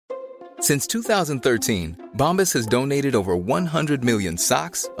Since 2013, Bombas has donated over 100 million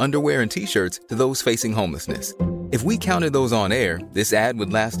socks, underwear, and T-shirts to those facing homelessness. If we counted those on air, this ad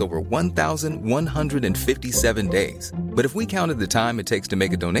would last over 1,157 days. But if we counted the time it takes to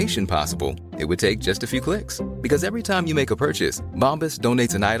make a donation possible, it would take just a few clicks. Because every time you make a purchase, Bombas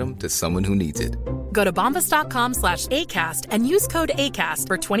donates an item to someone who needs it. Go to bombas.com/ACAST and use code ACAST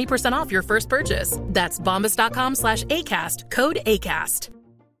for 20% off your first purchase. That's bombas.com/ACAST, code ACAST.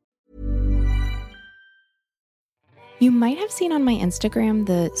 You might have seen on my Instagram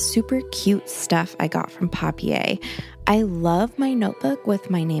the super cute stuff I got from Papier. I love my notebook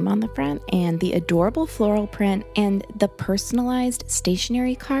with my name on the front, and the adorable floral print and the personalized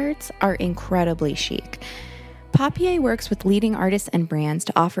stationery cards are incredibly chic. Papier works with leading artists and brands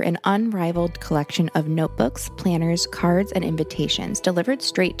to offer an unrivaled collection of notebooks, planners, cards, and invitations delivered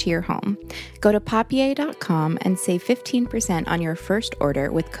straight to your home. Go to papier.com and save 15% on your first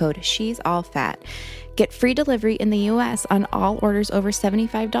order with code SHE'SALLFAT. Get free delivery in the U.S. on all orders over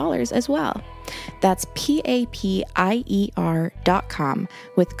 $75 as well. That's PAPIER.com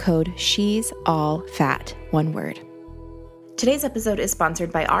with code SHE'SALLFAT, one word. Today's episode is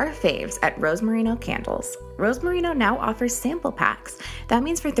sponsored by our faves at Rose Merino Candles. Rose Merino now offers sample packs. That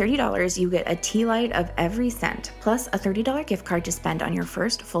means for $30, you get a tea light of every scent, plus a $30 gift card to spend on your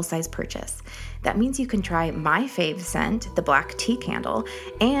first full-size purchase. That means you can try my fave scent, the black tea candle,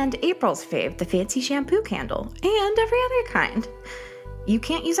 and April's fave, the fancy shampoo candle, and every other kind. You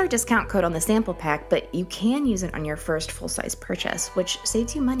can't use our discount code on the sample pack, but you can use it on your first full-size purchase, which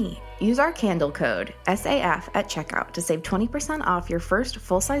saves you money. Use our candle code, SAF, at checkout to save 20% off your first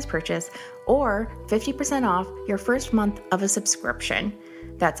full-size purchase or 50% off your first month of a subscription.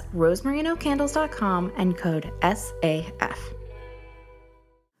 That's rosemerinocandles.com and code SAF.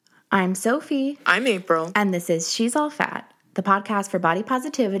 I'm Sophie. I'm April. And this is She's All Fat, the podcast for body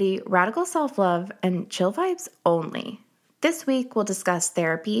positivity, radical self-love, and chill vibes only. This week, we'll discuss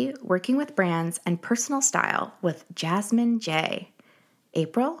therapy, working with brands, and personal style with Jasmine J.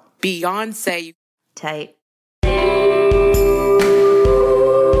 April? Beyonce. Tight. Calling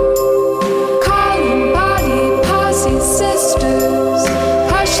body posse sisters.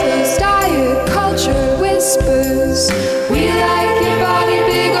 Hush those diet culture whispers. We like your body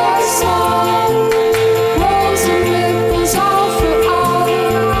big or small. Rolls and ripples all for all.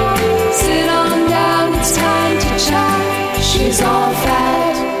 Sit on down, it's time to chat. She's all fat.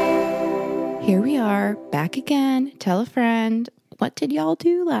 Here we are, back again. Tell a friend. What did y'all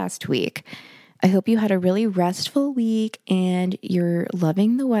do last week? I hope you had a really restful week and you're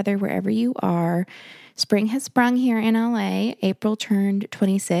loving the weather wherever you are. Spring has sprung here in LA. April turned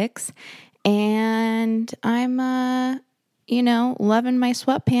 26 and I'm, loving my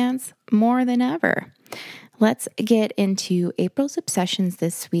sweatpants more than ever. Let's get into April's obsessions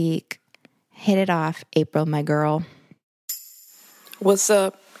this week. Hit it off, April, my girl. What's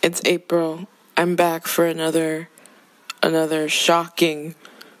up? It's April. I'm back for another shocking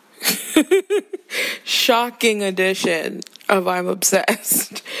edition of I'm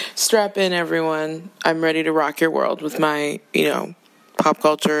Obsessed. Strap in, everyone. I'm ready to rock your world with my, pop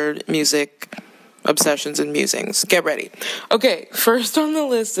culture, music, obsessions, and musings. Get ready. Okay, first on the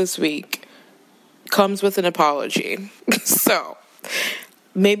list this week comes with an apology. So,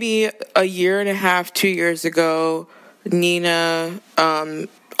 maybe a year and a half, 2 years ago, Nina,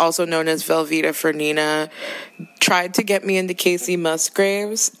 also known as Velveeta for Nina, tried to get me into Kacey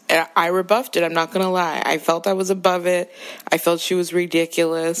Musgraves. And I rebuffed it, I'm not going to lie. I felt I was above it. I felt she was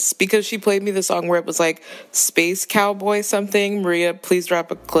ridiculous because she played me the song where it was like Space Cowboy something. Maria, please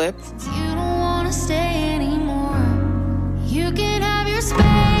drop a clip. You don't want to stay anymore. You can have your space,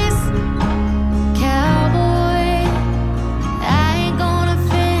 cowboy. I ain't gonna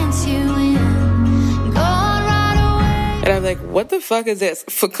fence you in. Go on right away. And I'm like, what the fuck is this?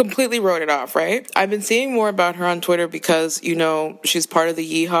 Completely wrote it off, right? I've been seeing more about her on Twitter because, she's part of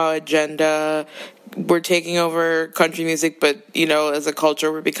the Yeehaw agenda. We're taking over country music, but, as a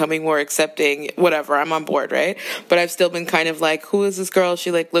culture, we're becoming more accepting. Whatever, I'm on board, right? But I've still been kind of like, who is this girl? She,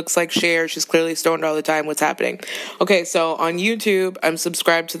 looks like Cher. She's clearly stoned all the time. What's happening? Okay, so on YouTube, I'm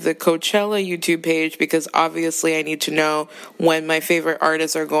subscribed to the Coachella YouTube page because obviously I need to know when my favorite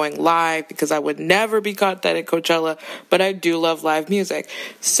artists are going live because I would never be caught dead at Coachella, but I do love live music.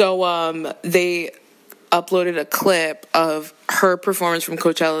 So they uploaded a clip of her performance from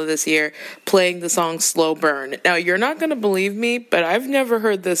Coachella this year playing the song Slow Burn. Now, you're not going to believe me, but I've never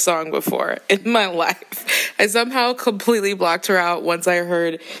heard this song before in my life. I somehow completely blocked her out once I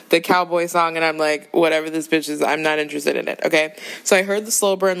heard the cowboy song, and I'm like, whatever this bitch is, I'm not interested in it, okay? So I heard the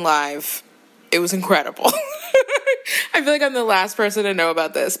Slow Burn live, It was incredible. I feel like I'm the last person to know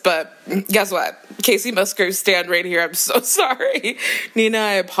about this, but guess what? Kacey Musgraves stand right here. I'm so sorry. Nina,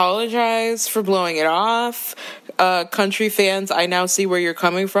 I apologize for blowing it off. Country fans, I now see where you're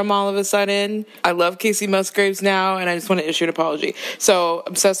coming from all of a sudden. I love Kacey Musgraves now, and I just want to issue an apology. So,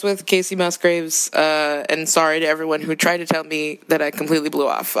 obsessed with Kacey Musgraves, and sorry to everyone who tried to tell me that I completely blew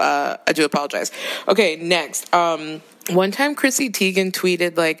off. I do apologize. Okay, next. One time Chrissy Teigen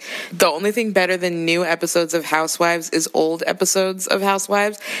tweeted, like, the only thing better than new episodes of Housewives is old episodes of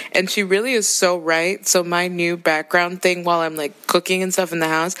Housewives. And she really is so right. So my new background thing while I'm, like, cooking and stuff in the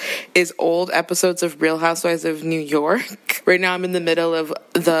house is old episodes of Real Housewives of New York. Right now I'm in the middle of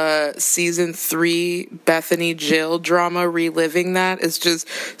the season 3 Bethany Jill drama, reliving that. It's just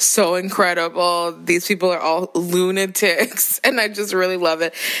so incredible. These people are all lunatics, and I just really love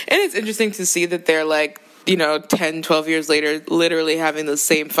it. And it's interesting to see that they're, like, 10, 12 years later, literally having the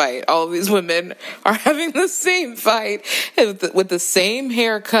same fight. All of these women are having the same fight with the same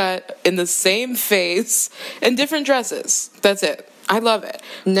haircut, in the same face, and different dresses. That's it. I love it.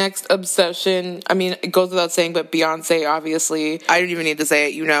 Next obsession, I mean, it goes without saying, but Beyonce, obviously. I don't even need to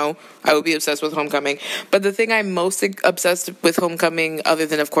say it, I would be obsessed with Homecoming. But the thing I'm most obsessed with Homecoming, other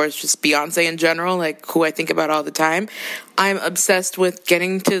than, of course, just Beyonce in general, like, who I think about all the time, I'm obsessed with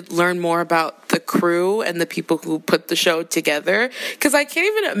getting to learn more about the crew and the people who put the show together. Because I can't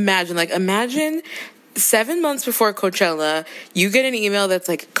even imagine 7 months before Coachella, you get an email that's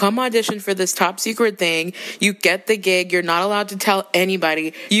like, come audition for this top secret thing. You get the gig. You're not allowed to tell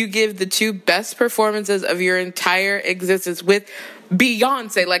anybody. You give the 2 best performances of your entire existence with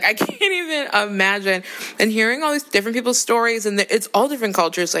Beyonce. Like, I can't even imagine. And hearing all these different people's stories, and it's all different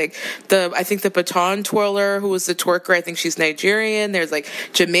cultures. Like, I think the baton twirler, who was the twerker, I think she's Nigerian. There's, like,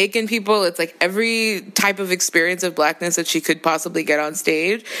 Jamaican people. It's, like, every type of experience of blackness that she could possibly get on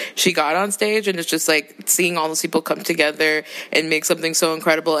stage, she got on stage. And it's just, like, seeing all those people come together and make something so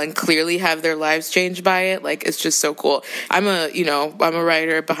incredible and clearly have their lives changed by it. Like, it's just so cool. I'm a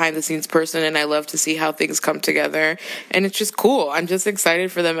writer, behind the scenes person, and I love to see how things come together. And it's just cool. I'm just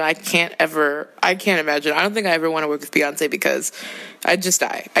excited for them. I can't imagine. I don't think I ever want to work with Beyonce because I'd just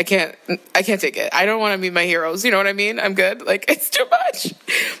die. I can't take it. I don't want to meet my heroes. You know what I mean? I'm good. Like, it's too much.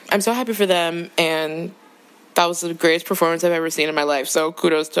 I'm so happy for them, and that was the greatest performance I've ever seen in my life. So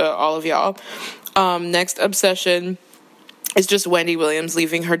kudos to all of y'all. Next obsession is just Wendy Williams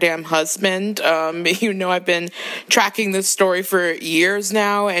leaving her damn husband. I've been tracking this story for years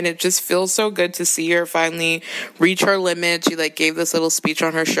now, and it just feels so good to see her finally reach her limit. She, like, gave this little speech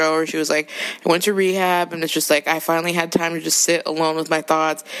on her show where she was like, I went to rehab, and it's just like, I finally had time to just sit alone with my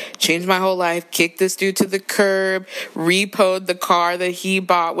thoughts, change my whole life, kick this dude to the curb, repoed the car that he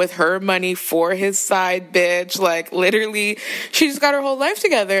bought with her money for his side bitch. Like, literally, she just got her whole life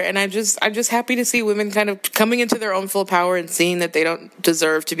together, and I'm just happy to see women kind of coming into their own full power and seeing that they don't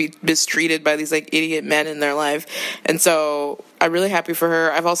deserve to be mistreated by these, like, idiot men in their life. And so I'm really happy for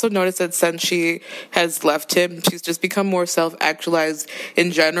her. I've also noticed that since she has left him, she's just become more self-actualized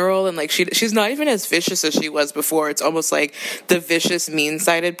in general, and, like, she's not even as vicious as she was before. It's almost like the vicious,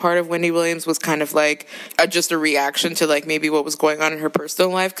 mean-sided part of Wendy Williams was kind of like just a reaction to, like, maybe what was going on in her personal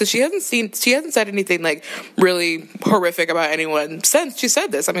life, because she hasn't said anything, like, really horrific about anyone since she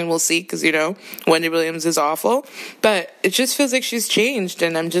said this. I mean, we'll see, because Wendy Williams is awful, but it just feels like she's changed,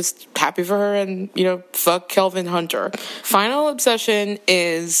 and I'm just happy for her. And fuck Kelvin Hunter. Final obsession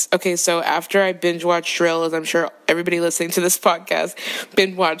is, okay, so after I binge watched Shrill, as I'm sure everybody listening to this podcast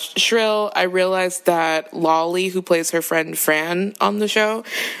binge watched Shrill, I realized that Lolly, who plays her friend Fran on the show,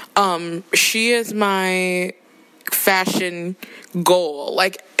 she is my fashion goal.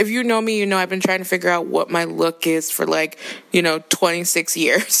 Like, if you know me, I've been trying to figure out what my look is for 26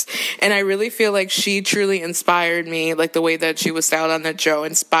 years. And I really feel like she truly inspired me, like the way that she was styled on that show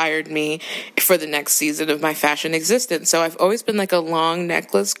inspired me for the next season of my fashion existence. So I've always been like a long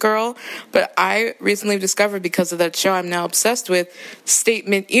necklace girl, but I recently discovered, because of that show, I'm now obsessed with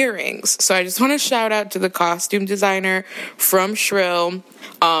statement earrings. So I just want to shout out to the costume designer from Shrill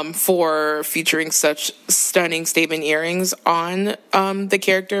for featuring such stunning statement earrings on the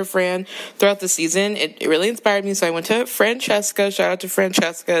character of Fran throughout the season. It really inspired me, so I went to Francesca, shout out to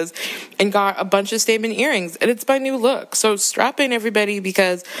Francesca's, and got a bunch of statement earrings, and it's my new look. So strap in, everybody,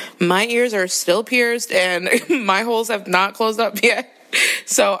 because my ears are still pierced and my holes have not closed up yet.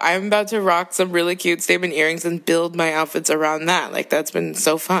 So I'm about to rock some really cute statement earrings and build my outfits around that. Like, that's been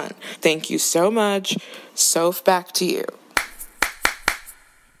so fun. Thank you so much. Soph, back to you.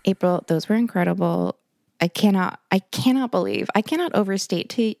 April, those were incredible. I cannot overstate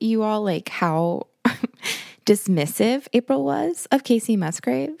to you all, like, how dismissive April was of Kacey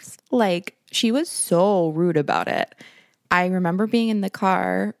Musgraves. Like, She was so rude about it. I remember being in the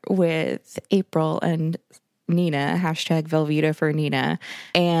car with April and Nina, hashtag Velveeta for Nina.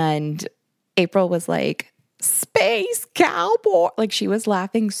 And April was like, space cowboy. Like, she was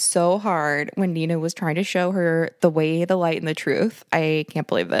laughing so hard when Nina was trying to show her the way, the light, and the truth. I can't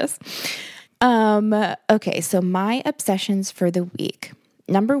believe this. Okay, so my obsessions for the week.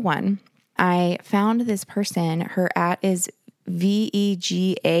 Number 1, I found this person. Her @ is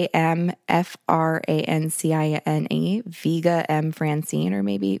VEGAMFRANCINE, Vega M Francine, or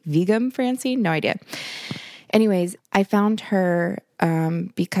maybe Vegam Francine, no idea. Anyways, I found her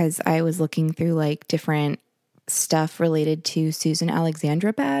because I was looking through like different stuff related to Susan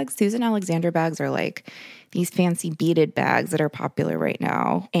Alexandra bags. Susan Alexandra bags are like these fancy beaded bags that are popular right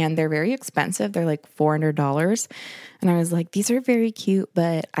now, and they're very expensive. They're like $400. And I was like, these are very cute,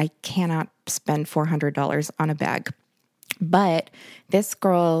 but I cannot spend $400 on a bag. But this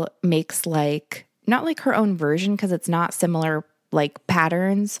girl makes like, not like her own version because it's not similar like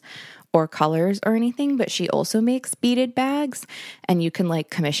patterns or colors or anything, but she also makes beaded bags and you can like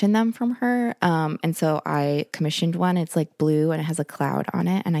commission them from her. And so I commissioned one. It's like blue and it has a cloud on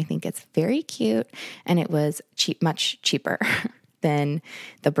it. And I think it's very cute. And it was cheap, much cheaper than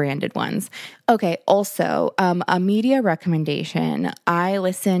the branded ones. Okay. Also, a media recommendation. I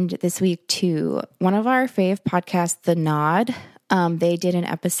listened this week to one of our fave podcasts, The Nod. They did an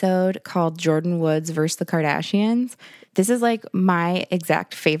episode called Jordan Woods versus the Kardashians. This is like my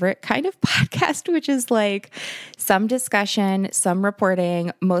exact favorite kind of podcast, which is like some discussion, some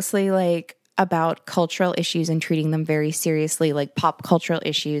reporting, mostly like about cultural issues and treating them very seriously, like pop cultural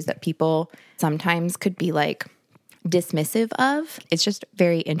issues that people sometimes could be like dismissive of. It's just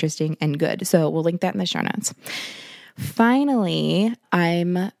very interesting and good. So we'll link that in the show notes. Finally,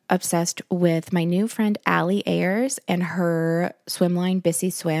 I'm obsessed with my new friend Allie Ayers and her swim line Bissy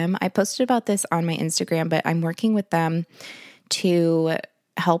Swim. I posted about this on my Instagram, but I'm working with them to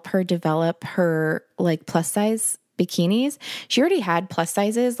help her develop her like plus size bikinis. She already had plus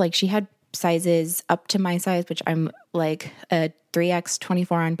sizes. Like she had sizes up to my size, which I'm like a 3X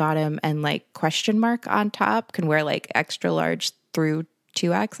 24 on bottom and like question mark on top, can wear like extra large through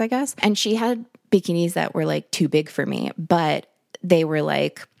 2X, I guess. And she had bikinis that were like too big for me, but they were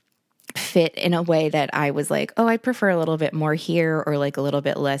like fit in a way that I was like, oh, I prefer a little bit more here or like a little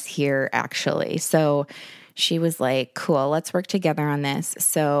bit less here actually. So she was like, cool, let's work together on this.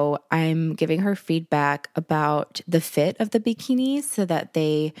 So I'm giving her feedback about the fit of the bikinis so that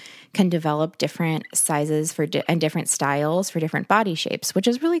they can develop different sizes for and different styles for different body shapes, which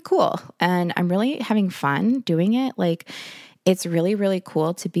is really cool. And I'm really having fun doing it. Like, it's really, really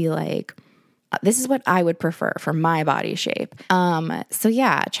cool to be like, this is what I would prefer for my body shape. So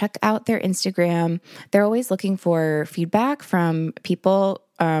yeah, check out their Instagram. They're always looking for feedback from people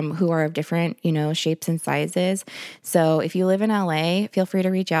who are of different, shapes and sizes. So if you live in LA, feel free to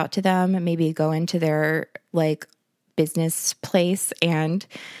reach out to them, maybe go into their like business place and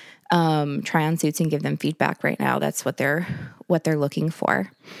try on suits and give them feedback right now. That's what they're looking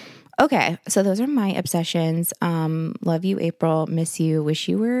for. Okay, so those are my obsessions. Love you, April. Miss you. Wish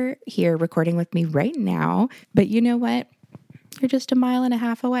you were here recording with me right now. But you know what? You're just a mile and a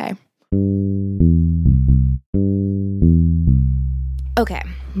half away. Okay,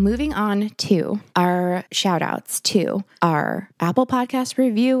 moving on to our shout outs to our Apple Podcast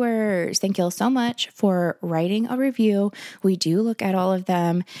reviewers. Thank you all so much for writing a review. We do look at all of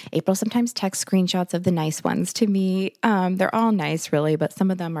them. April sometimes texts screenshots of the nice ones to me. They're all nice, really, but some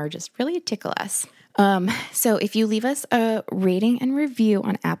of them are just really tickle us. So if you leave us a rating and review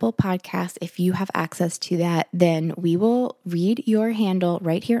on Apple Podcasts, if you have access to that, then we will read your handle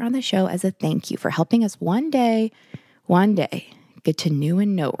right here on the show as a thank you for helping us one day get to new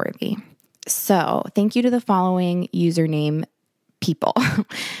and noteworthy. So thank you to the following username people: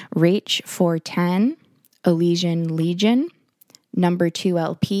 Rach410, Elysian Legion, Number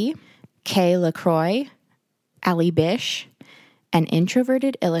 2LP, Kay LaCroix, Ali Bish, an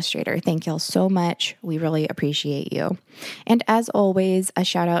Introverted Illustrator. Thank y'all so much. We really appreciate you. And as always, a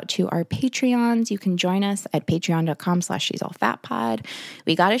shout out to our Patreons. You can join us at patreon.com/she'sallfatpod.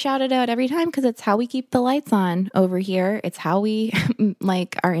 We got to shout it out every time because it's how we keep the lights on over here. It's how we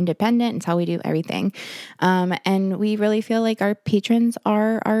are independent. It's how we do everything. And we really feel like our patrons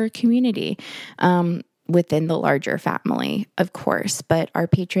are our community within the larger family, of course. But our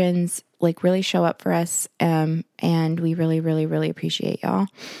patrons really show up for us, and we really, really, really appreciate y'all.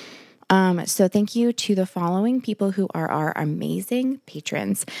 So thank you to the following people who are our amazing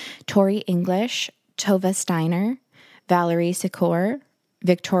patrons: Tori English, Tova Steiner, Valerie Sikor,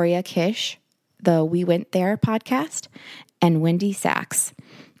 Victoria Kish, the We Went There podcast, and Wendy Sachs.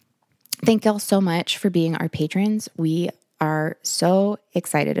 Thank y'all so much for being our patrons. We are so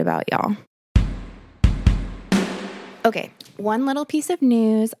excited about y'all. Okay, one little piece of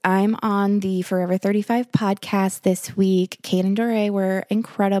news. I'm on the Forever 35 podcast this week. Kate and Dore were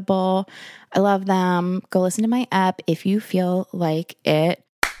incredible. I love them. Go listen to my ep if you feel like it.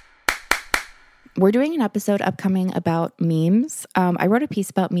 We're doing an episode upcoming about memes. I wrote a piece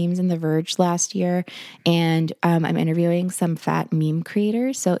about memes in The Verge last year, and I'm interviewing some fat meme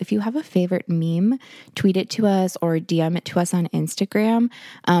creators. So if you have a favorite meme, tweet it to us or DM it to us on Instagram,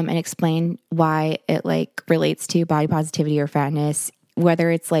 and explain why it like relates to body positivity or fatness,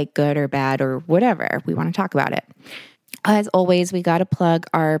 whether it's like good or bad or whatever. We want to talk about it. As always, we got to plug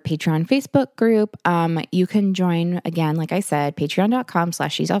our Patreon Facebook group. You can join, again, like I said,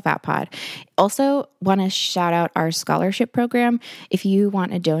 patreon.com/she'sallfatpod. Also want to shout out our scholarship program. If you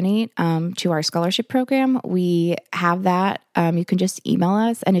want to donate to our scholarship program, we have that. You can just email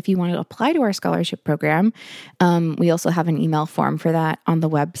us. And if you want to apply to our scholarship program, we also have an email form for that on the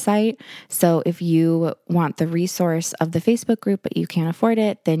website. So if you want the resource of the Facebook group, but you can't afford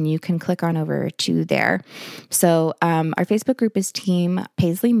it, then you can click on over to there. So our Facebook group is Team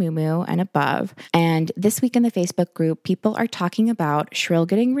Paisley Moo and above. And this week in the Facebook group, people are talking about Shrill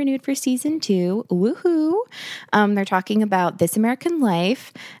getting renewed for season 2. Woohoo! They're talking about This American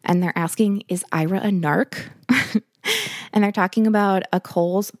Life, and they're asking, is Ira a narc? And they're talking about a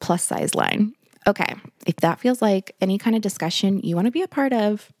Kohl's plus size line. Okay, if that feels like any kind of discussion you want to be a part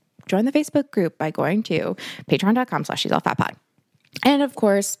of, join the Facebook group by going to patreon.com/she'sallfatpod. And of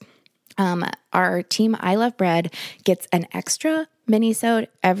course, our team I Love Bread gets an extra mini-sode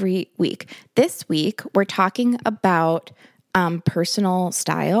every week. This week, we're talking about personal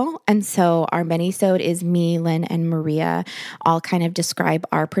style. And so our mini-sode is me, Lynn, and Maria all kind of describe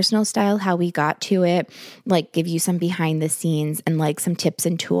our personal style, how we got to it, like give you some behind the scenes and like some tips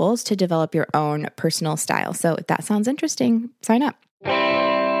and tools to develop your own personal style. So if that sounds interesting, sign up.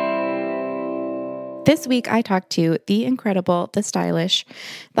 This week, I talked to the incredible, the stylish,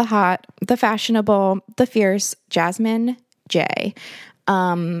 the hot, the fashionable, the fierce Jasmine J.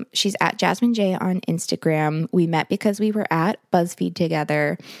 She's at Jasmine J on Instagram. We met because we were at BuzzFeed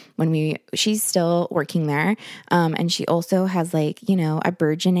together she's still working there. And she also has like, you know, a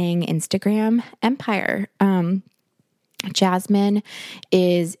burgeoning Instagram empire. Jasmine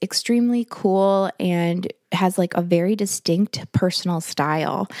is extremely cool and has like a very distinct personal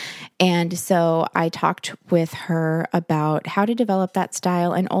style. And so I talked with her about how to develop that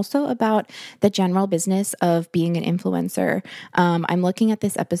style and also about the general business of being an influencer. I'm looking at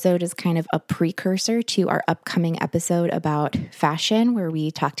this episode as kind of a precursor to our upcoming episode about fashion, where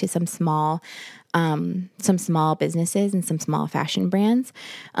we talk to some small businesses and some small fashion brands.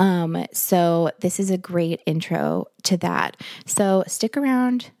 So this is a great intro to that. So stick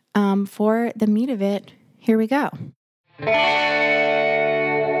around for the meat of it. Here we go. The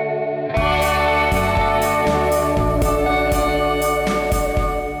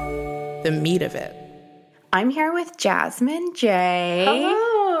meat of it. I'm here with Jasmine J.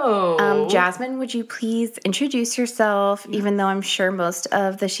 Hello. Jasmine, would you please introduce yourself, even though I'm sure most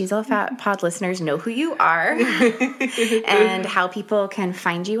of the She's All Fat pod listeners know who you are, and how people can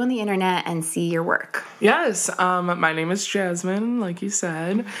find you on the internet and see your work. Yes, my name is Jasmine, like you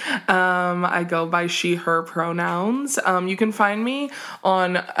said. I go by she, her pronouns. You can find me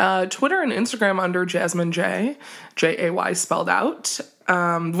on Twitter and Instagram under Jasmine J, Jay spelled out,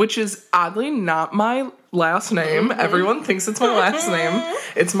 which is oddly not my last name. Mm-hmm. Everyone thinks it's my last name.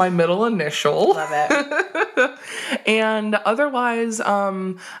 It's my middle initial. Love it. And otherwise,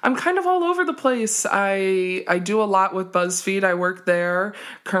 I'm kind of all over the place. I do a lot with BuzzFeed. I work there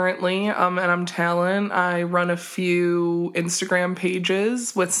currently, and I'm talent. I run a few Instagram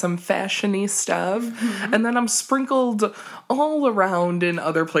pages with some fashion-y stuff, and then I'm sprinkled all around in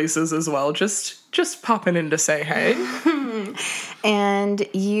other places as well, just popping in to say hey. And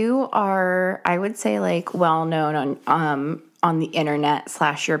you are, I would say, like, well known on the internet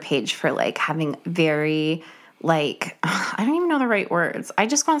 / your page for like having very, like, I don't even know the right words. I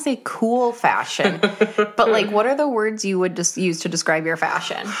just want to say cool fashion. But like, what are the words you would just use to describe your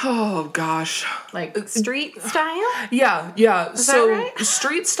fashion? Oh gosh. Like street style? Yeah. Is so that right?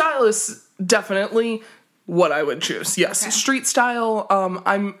 Street style is definitely what I would choose. Yes. Okay. Street style.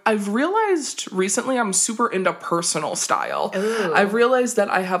 I've realized recently I'm super into personal style. Ooh. I've realized that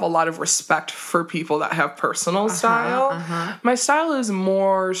I have a lot of respect for people that have personal style. My style is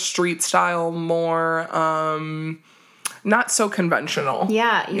more street style, more not so conventional.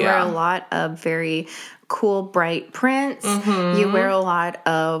 Yeah, you wear a lot of very cool, bright prints. You wear a lot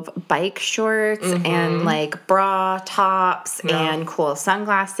of bike shorts and like bra tops and cool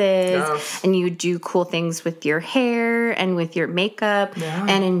sunglasses. And you do cool things with your hair and with your makeup.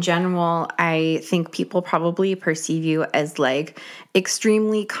 And in general, I think people probably perceive you as like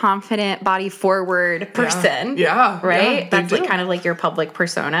extremely confident, body forward person. Right? That's like kind of like your public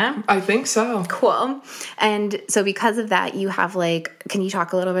persona. I think so. Cool. And so because of that, you have like, can you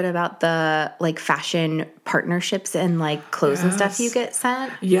talk a little bit about the like fashion partnerships and like clothes and stuff you get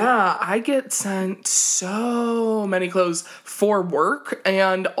sent? Yeah, I get sent so many clothes for work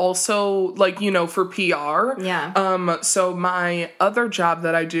and also like, you know, for PR. So my other job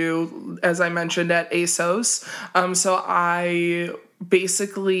that I do, as I mentioned at ASOS, so I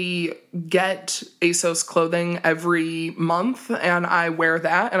basically get ASOS clothing every month and I wear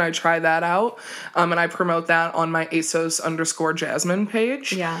that and I try that out. And I promote that on my ASOS_Jasmine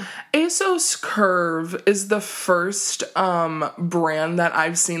page. ASOS Curve is the first brand that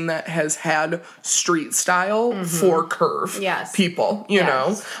I've seen that has had street style for curve people, you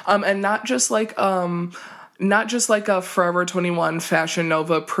know? And not just like a Forever 21 Fashion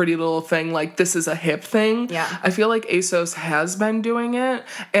Nova pretty little thing, like this is a hip thing. I feel like ASOS has been doing it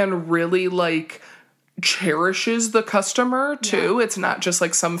and really like cherishes the customer too. It's not just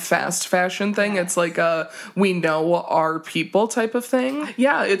like some fast fashion thing. It's like a we know our people type of thing.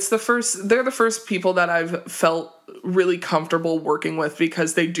 They're the first people that I've felt really comfortable working with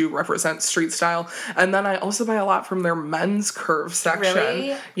because they do represent street style. And then I also buy a lot from their men's curve section.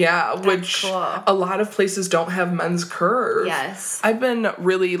 Really? Yeah, which a lot of places don't have men's curve. I've been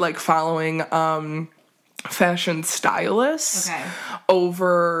really like following fashion stylists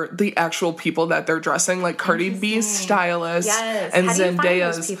over the actual people that they're dressing, like Cardi B's stylist and How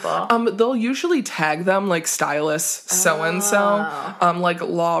Zendaya's people? They'll usually tag them like stylist so and so. Like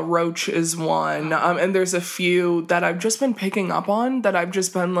Law Roach is one. And there's a few that I've just been picking up on that I've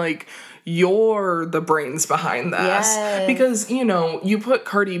just been like, you're the brains behind this. Because, you know, you put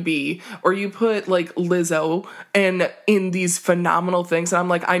Cardi B or you put like Lizzo and in these phenomenal things and I'm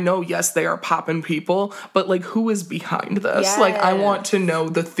like, I know, yes, they are poppin' people, but like who is behind this? Like I want to know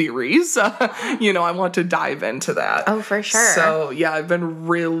the theories. You know, I want to dive into that. Oh, for sure. So yeah, I've been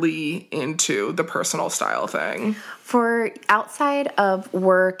really into the personal style thing. For outside of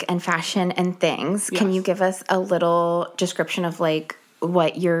work and fashion and things, can you give us a little description of like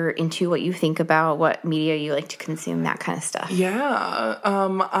what you're into, what you think about, what media you like to consume, that kind of stuff? Yeah.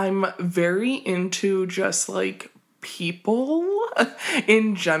 I'm very into just like people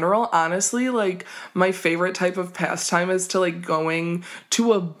in general. Honestly, like my favorite type of pastime is to like going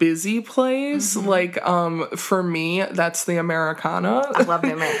to a busy place. Like for me, that's the Americana. I love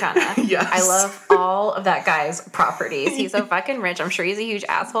the Americana. I love all of that guy's properties. He's so fucking rich. I'm sure he's a huge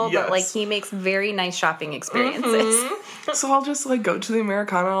asshole, but like he makes very nice shopping experiences. So I'll just like go to the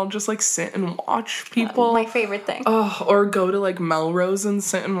Americana and I'll just like sit and watch people. My favorite thing. Or go to like Melrose and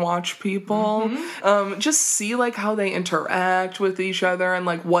sit and watch people. Just see like how they interact with each other and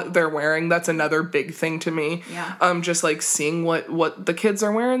like what they're wearing. That's another big thing to me. Just like seeing what the kids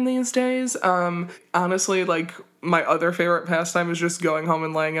are wearing these days. Honestly, like my other favorite pastime is just going home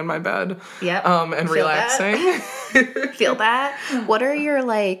and laying in my bed. And relaxing. Feel that? What are your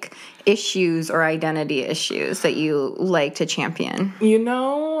like issues or identity issues that you like to champion? You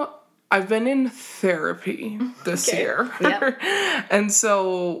know, I've been in therapy this year. And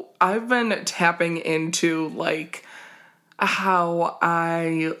so I've been tapping into like how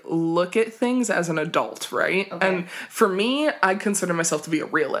I look at things as an adult, right? And for me, I consider myself to be a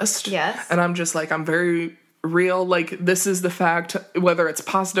realist. And I'm just like, I'm very real, like this is the fact, whether it's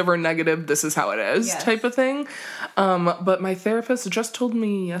positive or negative, this is how it is type of thing. But my therapist just told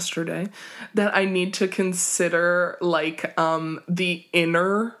me yesterday that I need to consider like the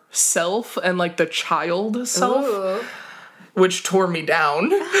inner self and like the child self. Which tore me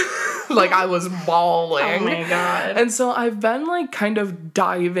down. Like I was bawling. Oh my God. And so I've been like kind of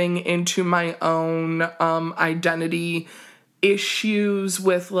diving into my own identity issues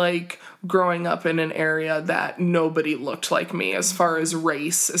with like growing up in an area that nobody looked like me as far as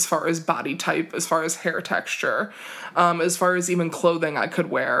race, as far as body type, as far as hair texture, as far as even clothing I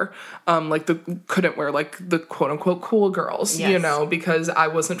could wear. Couldn't wear like the quote unquote cool girls, you know, because I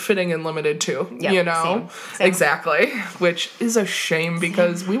wasn't fitting in Limited 2, you know? Same. Exactly. Which is a shame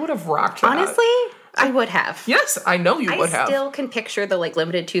because we would have rocked that. Honestly, I would have. Yes, I know you would have. I still can picture the like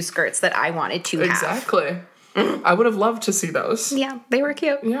Limited 2 skirts that I wanted to have. Exactly. I would have loved to see those. Yeah, they were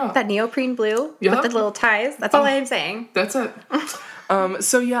cute. Yeah. That neoprene blue with the little ties. That's all I am saying. That's it.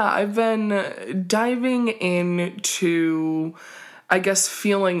 So yeah, I've been diving into I guess,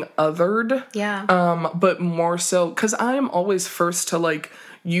 feeling othered. Yeah. But more so, because I'm always first to, like,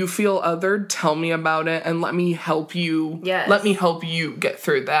 you feel othered, tell me about it, and let me help you. Yes. Let me help you get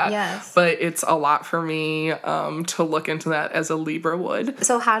through that. Yes. But it's a lot for me to look into that as a Libra would.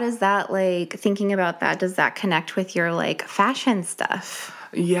 So how does that, like, thinking about that, does that connect with your, like, fashion stuff?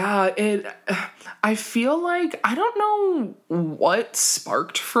 Yeah, I feel like, I don't know what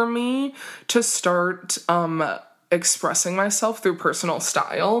sparked for me to start expressing myself through personal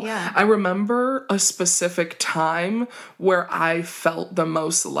style. Yeah. I remember a specific time where I felt the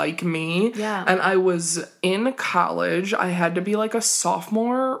most like me. Yeah. And I was in college. I had to be like a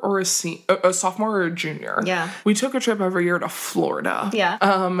sophomore or a sophomore or a junior. Yeah. We took a trip every year to Florida. Yeah.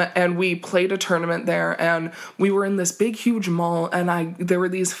 And we played a tournament there, and we were in this big, huge mall, and there were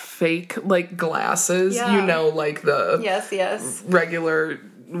these fake, like, glasses, Yeah. you know, like the Yes. regular,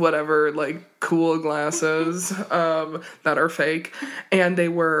 whatever, like, cool glasses that are fake, and they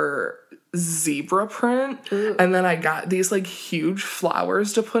were zebra print. Ooh. And then I got these, like, huge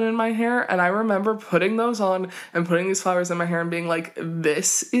flowers to put in my hair, and I remember putting those on and putting these flowers in my hair and being like,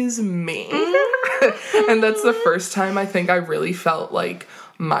 this is me. And that's the first time I think I really felt like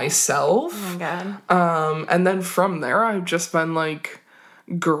myself. Oh my God. And then from there I've just been, like,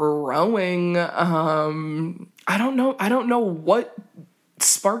 growing. I don't know what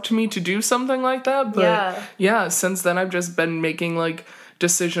sparked me to do something like that, but yeah, since then I've just been making, like,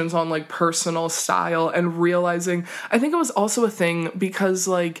 decisions on, like, personal style and realizing, I think it was also a thing because,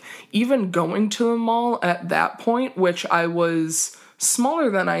 like, even going to the mall at that point, which I was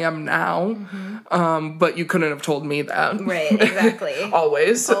smaller than I am now, but you couldn't have told me that. Right, exactly.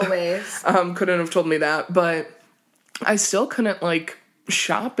 Always. Couldn't have told me that, but I still couldn't, like,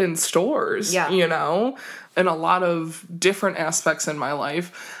 shop in stores, you know? In a lot of different aspects in my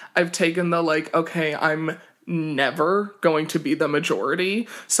life, I've taken the, like, okay, I'm never going to be the majority,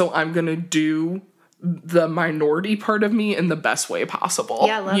 so I'm gonna do the minority part of me in the best way possible.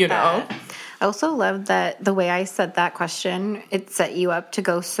 Yeah, I love that. I also love that the way I said that question, it set you up to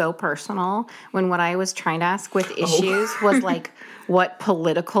go so personal, when what I was trying to ask with issues was, like, what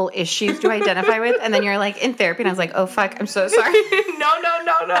political issues do I identify with? And then you're like, in therapy, and I was like, oh, fuck, I'm so sorry. No.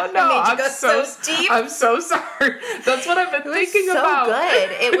 I made you go so deep. I'm so sorry. That's what I've been thinking so about. So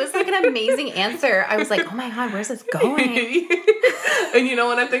good. It was, like, an amazing answer. I was like, oh my God, where's this going? And you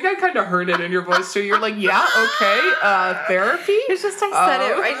know, and I think I kind of heard it in your voice too. You're like, yeah, okay, therapy? It's just,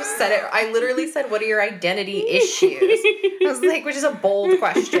 I just said it. I literally said, what are your identity issues? I was like, which is a bold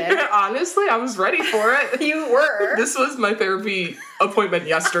question. Honestly, I was ready for it. You were. This was my therapy appointment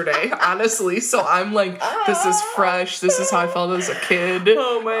yesterday, honestly. So I'm like, this is fresh. This is how I felt as a kid.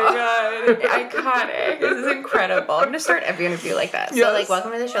 Oh my God. Iconic. This is incredible. I'm going to start every interview like that. Yes. So, like,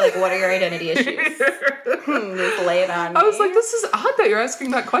 welcome to the show. Like, what are your identity issues? Just lay it on me. I was like, this is odd that you're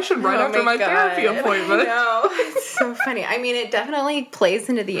asking that question right after my therapy appointment. No, it's so funny. I mean, it definitely plays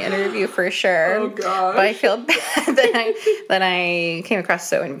into the interview for sure. Oh, gosh. But I feel bad that I came across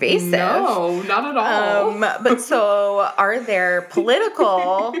so invasive. No, not at all. But so, are there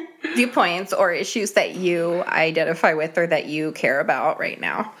political viewpoints or issues that you identify with or that you care about right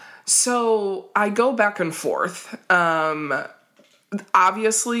now? So I go back and forth.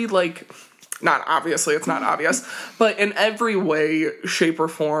 Obviously, like, not obviously, it's not obvious, but in every way, shape, or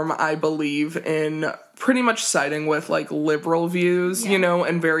form, I believe in pretty much siding with, like, liberal views, you know,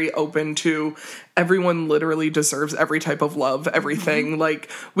 and very open to everyone literally deserves every type of love, everything. Like,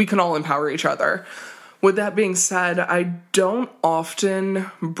 we can all empower each other. With that being said, I don't often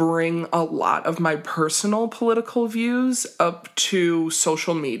bring a lot of my personal political views up to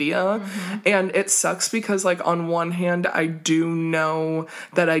social media. And it sucks because, like, on one hand, I do know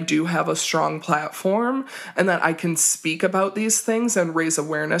that I do have a strong platform and that I can speak about these things and raise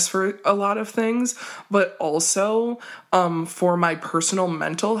awareness for a lot of things. But also, for my personal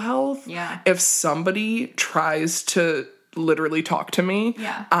mental health, if somebody tries to literally talk to me,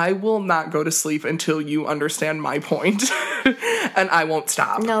 I will not go to sleep until you understand my point. And I won't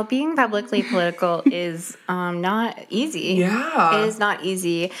stop. No, being publicly political is not easy. Yeah. It is not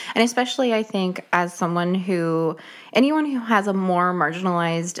easy. And especially, I think, as anyone who has a more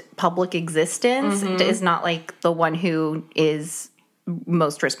marginalized public existence is not, like, the one who is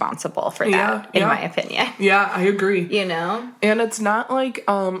most responsible for that, in my opinion. Yeah, I agree. You know? And it's not like,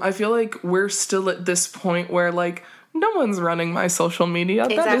 I feel like we're still at this point where, like, no one's running my social media.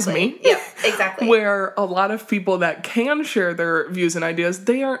 Exactly. That is me. Yeah, exactly. Where a lot of people that can share their views and ideas,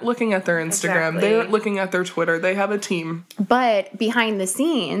 they aren't looking at their Instagram. Exactly. They aren't looking at their Twitter. They have a team. But behind the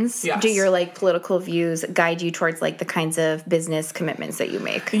scenes, Yes. do your, like, political views guide you towards, like, the kinds of business commitments that you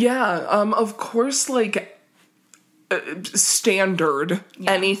make? Yeah, of course, like, standard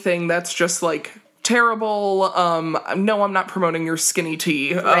anything that's just like terrible. No, I'm not promoting your skinny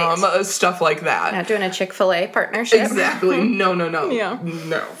tea. Right. Stuff like that. Not doing a Chick-fil-A partnership. Exactly. No. Yeah.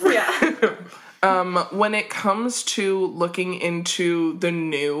 No. Yeah. When it comes to looking into the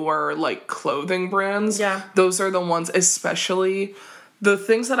newer like clothing brands, those are the ones, especially the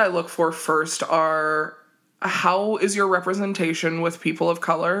things that I look for first are how is your representation with people of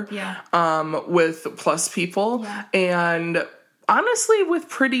color, with plus people, and honestly with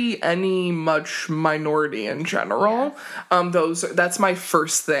pretty any much minority in general. That's my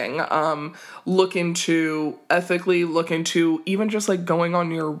first thing. Look into ethically, look into even just like going on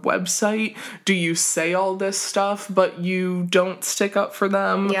your website. Do you say all this stuff but you don't stick up for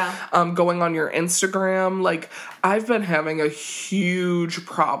them? Going on your Instagram, like I've been having a huge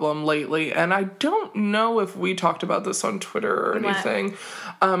problem lately, and I don't know if we talked about this on Twitter or anything.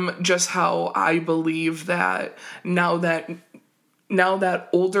 Just how I believe that now that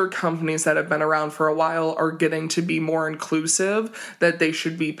older companies that have been around for a while are getting to be more inclusive, that they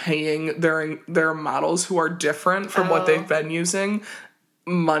should be paying their models who are different from what they've been using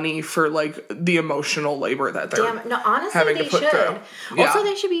money for like the emotional labor that they're having to put through. Also,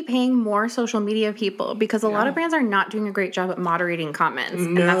 they should be paying more social media people because a lot of brands are not doing a great job at moderating comments,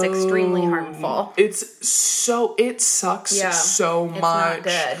 and that's extremely harmful. It sucks so much. It's not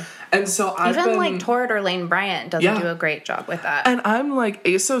good. And so even like Torrid or Lane Bryant doesn't do a great job with that. And I'm like,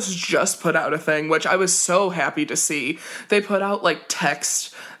 ASOS just put out a thing, which I was so happy to see. They put out like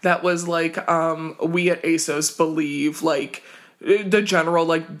text that was like, we at ASOS believe like the general,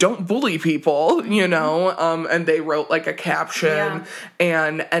 like, don't bully people, you know, and they wrote like a caption,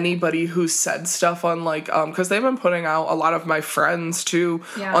 and anybody who said stuff on like, cause they've been putting out a lot of my friends too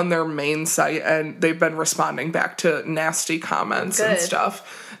on their main site, and they've been responding back to nasty comments and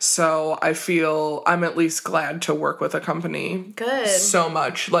stuff. So I feel I'm at least glad to work with a company so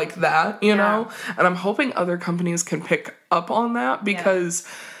much like that, you know, and I'm hoping other companies can pick up on that, because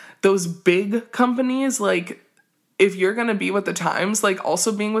those big companies, like, if you're going to be with the times, like,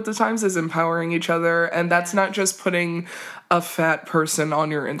 also being with the times is empowering each other. And that's not just putting a fat person on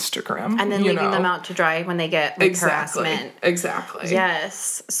your Instagram. And then leaving them out to dry when they get like, harassment. Exactly.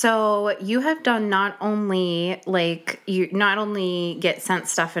 Yes. So you have done not only get sent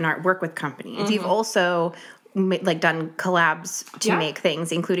stuff in artwork with companies, you've also like done collabs to make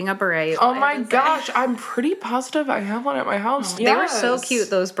things, including a beret. Oh my gosh, I'm pretty positive I have one at my house. They were so cute,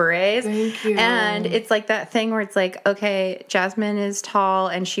 those berets. Thank you. And it's like that thing where it's like, okay, Jasmine is tall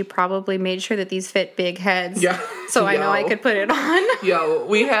and she probably made sure that these fit big heads. Yeah. So I know I could put it on.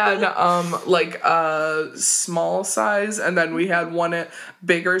 We had like a small size, and then we had one at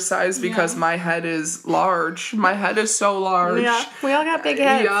bigger size because my head is large. My head is so large. Yeah, we all got big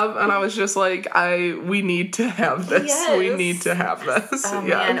heads. Yeah, and I was just like, we need to have this. Yes. We need to have this. Oh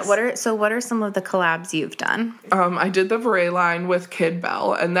man, what are some of the collabs you've done? I did the beret line with Kid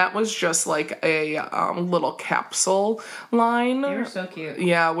Bell, and that was just like a little capsule line. They were so cute.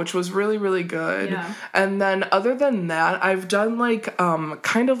 Yeah, which was really, really good. Yeah. And then other than that, I've done like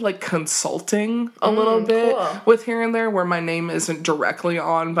kind of like consulting a little bit with here and there where my name isn't directly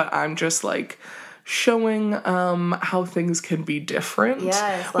on, but I'm just like showing how things can be different.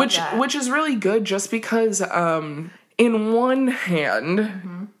 Yes, which is really good, just because in one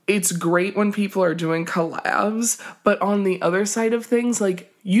hand it's great when people are doing collabs, but on the other side of things,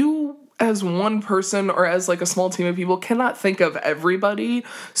 like, you as one person or as like a small team of people cannot think of everybody.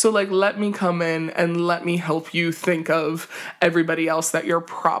 So like, let me come in and let me help you think of everybody else that you're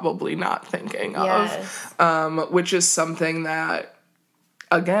probably not thinking of, which is something that,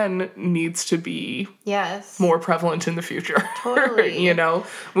 again, needs to be more prevalent in the future. Totally. You know,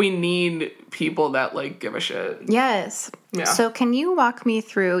 we need people that like give a shit. Yes. Yeah. So can you walk me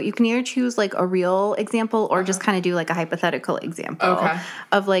through, you can either choose like a real example or just kind of do like a hypothetical example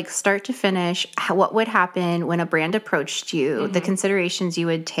of like start to finish, what would happen when a brand approached you, the considerations you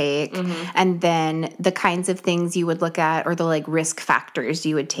would take, and then the kinds of things you would look at, or the like risk factors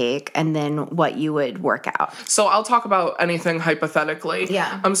you would take, and then what you would work out. So I'll talk about anything hypothetically.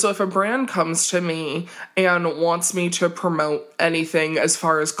 Yeah. So if a brand comes to me and wants me to promote anything as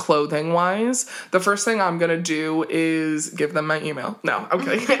far as clothing wise, the first thing I'm going to do is give them my email. No,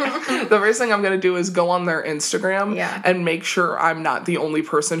 okay. The first thing I'm going to do is go on their Instagram and make sure I'm not the only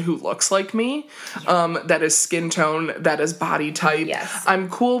person who looks like me, that is skin tone, that is body type. Yes. I'm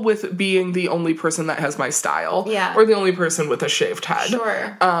cool with being the only person that has my style, or the only person with a shaved head.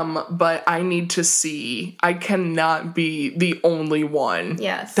 Sure. But I need to see, I cannot be the only one.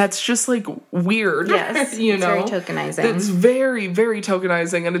 Yes. That's just like weird. Yes. You know? It's very tokenizing. It's very, very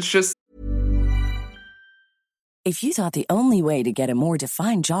tokenizing, and it's just If you thought the only way to get a more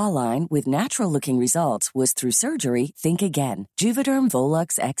defined jawline with natural-looking results was through surgery, think again. Juvederm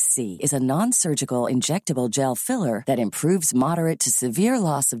Volux XC is a non-surgical injectable gel filler that improves moderate to severe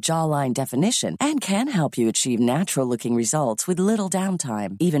loss of jawline definition and can help you achieve natural-looking results with little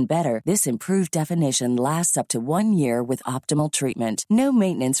downtime. Even better, this improved definition lasts up to 1 year with optimal treatment. No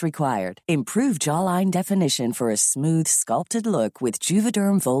maintenance required. Improve jawline definition for a smooth, sculpted look with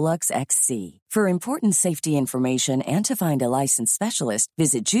Juvederm Volux XC. For important safety information and to find a licensed specialist,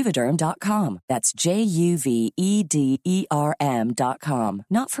 visit Juvederm.com. That's JUVEDERM.com.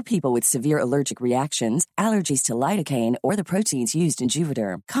 Not for people with severe allergic reactions, allergies to lidocaine, or the proteins used in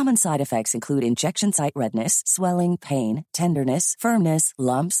Juvederm. Common side effects include injection site redness, swelling, pain, tenderness, firmness,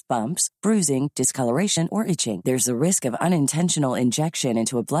 lumps, bumps, bruising, discoloration, or itching. There's a risk of unintentional injection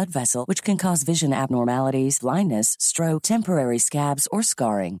into a blood vessel, which can cause vision abnormalities, blindness, stroke, temporary scabs, or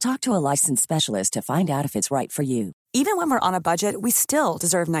scarring. Talk to a licensed specialist to find out if it's right for you. Even when we're on a budget, we still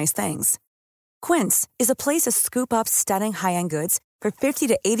deserve nice things. Quince is a place to scoop up stunning high-end goods for 50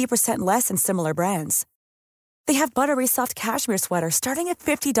 to 80% less than similar brands. They have buttery soft cashmere sweaters starting at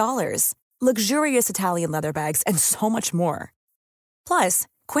 $50, luxurious Italian leather bags, and so much more. Plus,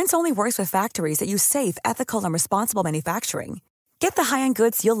 Quince only works with factories that use safe, ethical, and responsible manufacturing. Get the high-end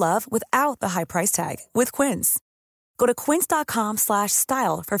goods you'll love without the high price tag with Quince. Go to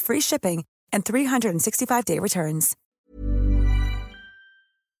quince.com/style for free shipping and 365-day returns.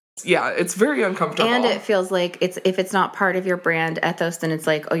 Yeah, it's very uncomfortable. And it feels like if it's not part of your brand ethos, then it's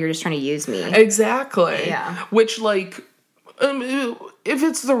like, oh, you're just trying to use me. Exactly. Yeah. Which, like, if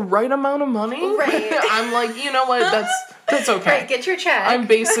it's the right amount of money, right. I'm like, you know what, that's okay. Right, get your check. I'm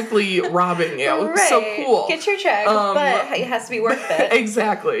basically robbing you. Right. So cool. Get your check, but it has to be worth it.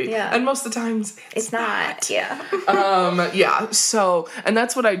 Exactly. Yeah. And most of the times, it's not. Yeah. Yeah. So, and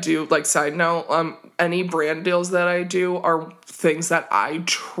that's what I do. Like, side note, any brand deals that I do are things that I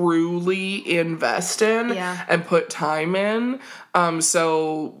truly invest in and put time in.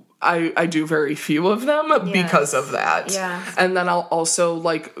 So I do very few of them because of that. Yeah. And then I'll also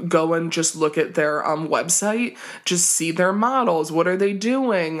like go and just look at their website, just see their models. What are they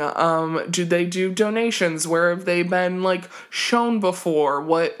doing? Do they do donations? Where have they been like shown before?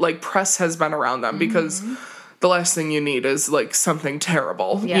 What like press has been around them? Because the last thing you need is like something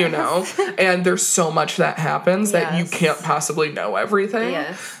terrible, you know? And there's so much that happens that you can't possibly know everything.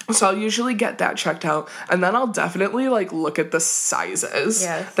 Yes. So I'll usually get that checked out. And then I'll definitely like look at the sizes.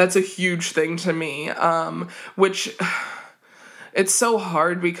 Yes. That's a huge thing to me. Which it's so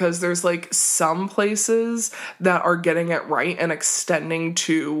hard because there's like some places that are getting it right and extending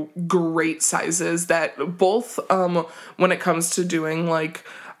to great sizes that both when it comes to doing like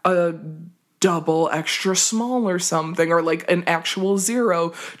a double extra small or something, or like an actual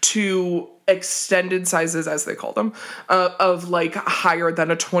 0 to extended sizes, as they call them, of like higher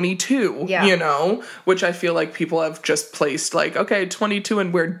than a 22, you know, which I feel like people have just placed like, okay, 22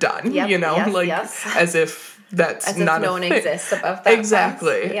 and we're done, you know, as if that's not no a one thing. Exists above that.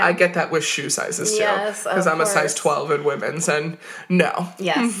 Exactly. I get that with shoe sizes too. Yes, because I'm a size 12 in women's, and no.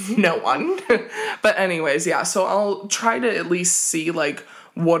 Yes. No one. But anyways, yeah, so I'll try to at least see like,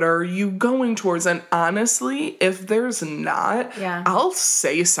 what are you going towards? And honestly, if there's not, I'll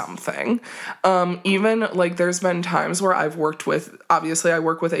say something. Even like there's been times where I've worked with, obviously I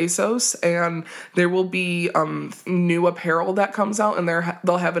work with ASOS, and there will be new apparel that comes out, and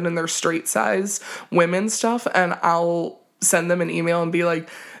they'll have it in their straight size women's stuff, and I'll send them an email and be like,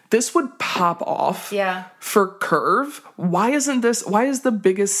 this would pop off for Curve. Why is the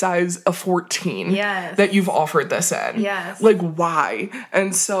biggest size a 14 that you've offered this in? Yes. Like, why?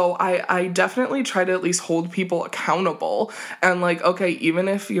 And so I definitely try to at least hold people accountable, and like, okay, even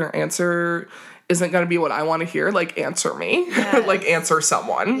if your answer isn't going to be what I want to hear, like, answer me. Like, answer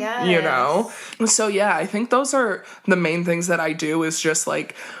someone, you know? So, yeah, I think those are the main things that I do, is just,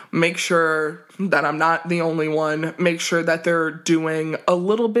 like, make sure that I'm not the only one, make sure that they're doing a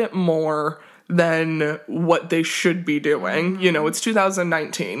little bit more than what they should be doing. You know, it's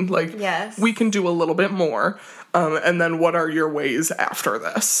 2019. Like, we can do a little bit more. And then what are your ways after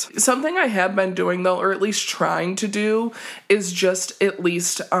this? Something I have been doing, though, or at least trying to do, is just at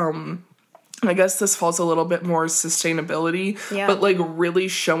least, I guess this falls a little bit more sustainability, but like really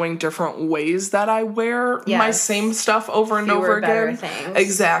showing different ways that I wear my same stuff over and over again.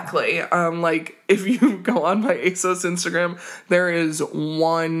 Exactly. Like if you go on my ASOS Instagram, there is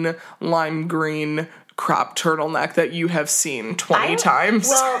one lime green crop turtleneck that you have seen 20 times.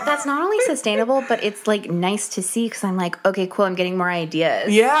 Well, that's not only sustainable, but it's like nice to see because I'm like, okay, cool, I'm getting more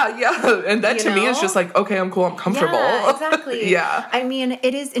ideas. Yeah. And that to me is just like, okay, I'm cool, I'm comfortable. Yeah, exactly. Yeah. I mean,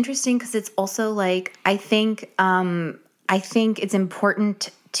 it is interesting because it's also like, I think it's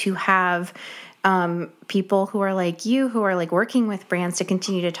important to have people who are like you, who are like working with brands, to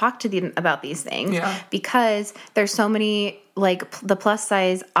continue to talk to them about these things. Yeah. Because there's so many, like, the plus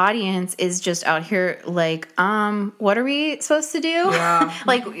size audience is just out here like, what are we supposed to do? Yeah.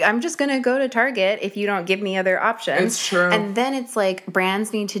 Like, I'm just going to go to Target if you don't give me other options. It's true. And then it's like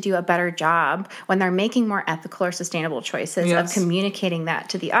brands need to do a better job when they're making more ethical or sustainable choices of communicating that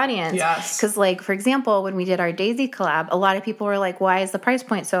to the audience. Yes. Because, like, for example, when we did our Daisy collab, a lot of people were like, why is the price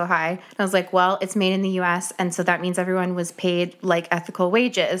point so high? And I was like, well, it's made in the U.S., and so that means everyone was paid, like, ethical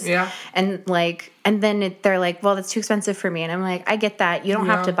wages. Yeah. And, like, and then they're like, well, that's too expensive for me. And I'm like, I get that. You don't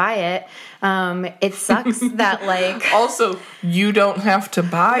have to buy it. It sucks that, like... Also, you don't have to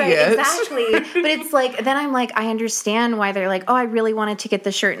buy it. Exactly. But it's like, then I'm like, I understand why they're like, oh, I really wanted to get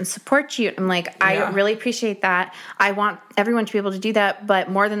the shirt and support you. I'm like, I really appreciate that. I want everyone to be able to do that. But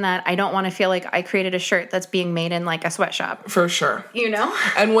more than that, I don't want to feel like I created a shirt that's being made in, like, a sweatshop. For sure. You know?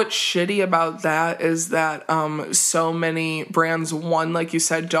 And what's shitty about that is that so many brands, one, like you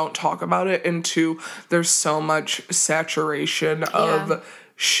said, don't talk about it, and two, there's so much saturation of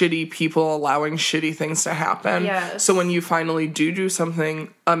shitty people allowing shitty things to happen. Yes. So when you finally do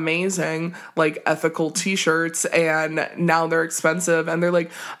something amazing, like ethical t-shirts, and now they're expensive, and they're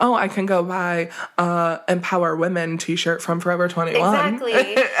like, oh, I can go buy Empower Women t-shirt from Forever 21. Exactly.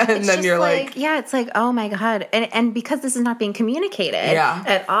 And it's then you're like, yeah, it's like, oh my God. And because this is not being communicated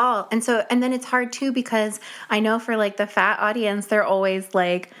at all. And so, and then it's hard too, because I know for, like, the fat audience, they're always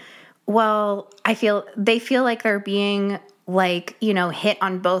like, well, they feel like they're being, like, you know, hit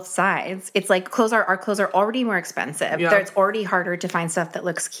on both sides. It's like our clothes are already more expensive. Yeah. It's already harder to find stuff that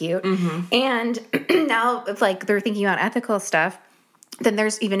looks cute. Mm-hmm. And now, if, like, they're thinking about ethical stuff, then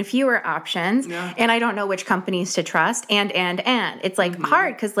there's even fewer options. Yeah. And I don't know which companies to trust. And it's like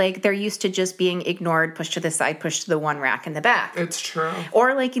hard because, like, they're used to just being ignored, pushed to the side, pushed to the one rack in the back. It's true.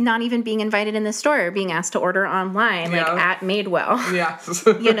 Or, like, not even being invited in the store, being asked to order online, like at Madewell. Yeah.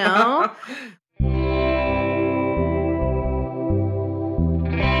 You know?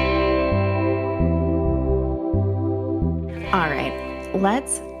 All right,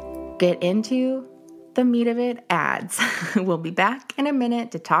 let's get into the meat of it, ads. We'll be back in a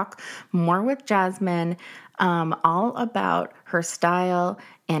minute to talk more with Jasmine, all about her style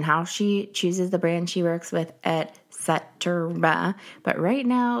and how she chooses the brand she works with, etc. But right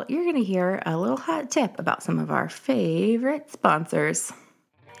now, you're going to hear a little hot tip about some of our favorite sponsors.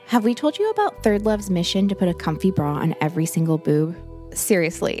 Have we told you about Third Love's mission to put a comfy bra on every single boob?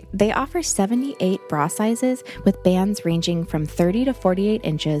 Seriously, they offer 78 bra sizes with bands ranging from 30 to 48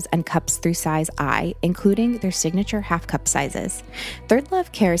 inches and cups through size I, including their signature half cup sizes. Third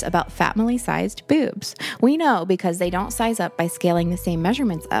Love cares about family-sized boobs. We know because they don't size up by scaling the same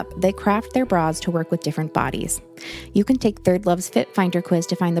measurements up. They craft their bras to work with different bodies. You can take Third Love's Fit Finder quiz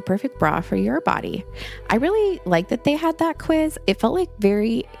to find the perfect bra for your body. I really like that they had that quiz. It felt like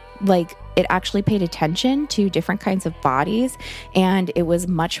it actually paid attention to different kinds of bodies, and it was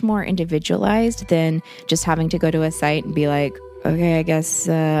much more individualized than just having to go to a site and be like, okay, I guess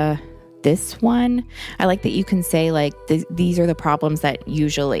this one. I like that you can say, like, these are the problems that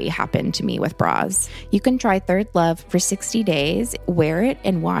usually happen to me with bras. You can try Third Love for 60 days, wear it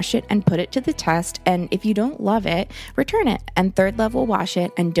and wash it and put it to the test, and if you don't love it, return it, and Third Love will wash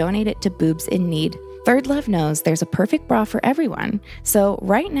it and donate it to boobs in need. Third Love knows there's a perfect bra for everyone. So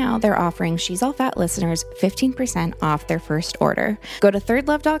right now they're offering She's All Fat listeners 15% off their first order. Go to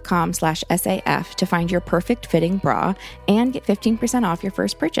thirdlove.com/SAF to find your perfect fitting bra and get 15% off your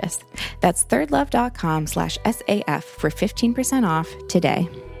first purchase. That's thirdlove.com/SAF for 15% off today.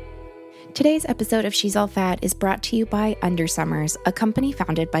 Today's episode of She's All Fat is brought to you by Undersummers, a company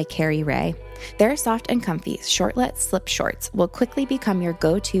founded by Carrie Ray. Their soft and comfy shortlet slip shorts will quickly become your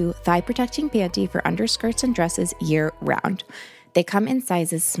go-to thigh-protecting panty for underskirts and dresses year-round. They come in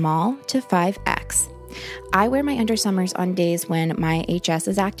sizes small to 5X. I wear my Undersummers on days when my HS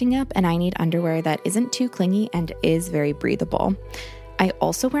is acting up and I need underwear that isn't too clingy and is very breathable. I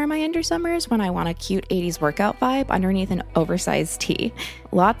also wear my Undersummers when I want a cute 80s workout vibe underneath an oversized tee.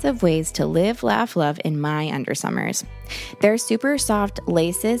 Lots of ways to live, laugh, love in my Undersummers. Their super soft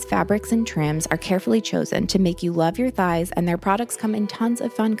laces, fabrics, and trims are carefully chosen to make you love your thighs, and their products come in tons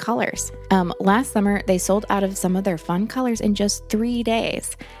of fun colors. Last summer, they sold out of some of their fun colors in just 3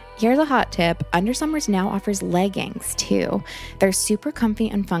 days. Here's a hot tip. Undersummers now offers leggings too. They're super comfy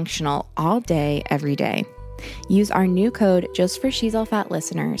and functional all day, every day. Use our new code just for She's All Fat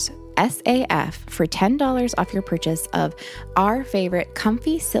listeners, SAF, for $10 off your purchase of our favorite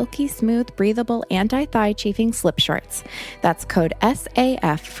comfy, silky, smooth, breathable, anti-thigh chafing slip shorts. That's code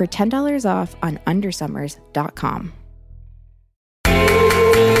SAF for $10 off on undersummers.com.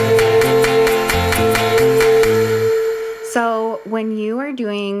 So when you are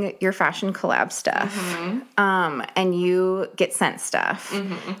doing your fashion collab stuff, and you get sent stuff,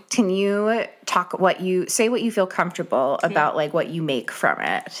 can you talk what you feel comfortable about, like what you make from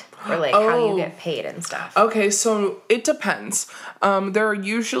it, or like how you get paid and stuff? Okay, so it depends. There are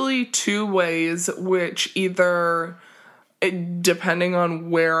usually two ways, which either, depending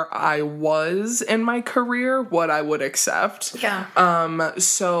on where I was in my career, what I would accept. Yeah.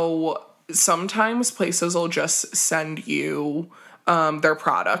 So sometimes places will just send you their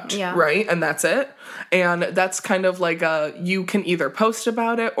product, right? And that's it. And that's kind of like you can either post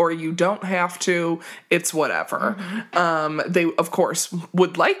about it or you don't have to. It's whatever. They, of course,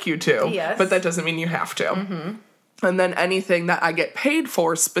 would like you to, but that doesn't mean you have to. And then anything that I get paid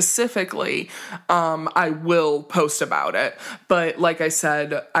for specifically, I will post about it. But like I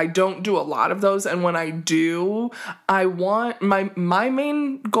said, I don't do a lot of those. And when I do, I want my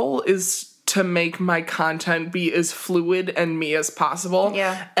main goal is to make my content be as fluid and me as possible.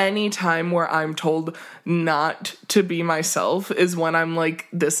 Yeah. Any time where I'm told not to be myself is when I'm like,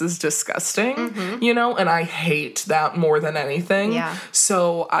 this is disgusting, you know, and I hate that more than anything. Yeah.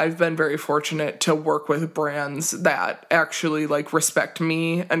 So I've been very fortunate to work with brands that actually like respect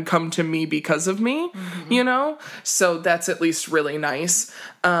me and come to me because of me, you know? So that's at least really nice.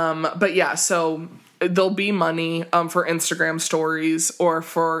 But yeah, so there'll be money for Instagram stories or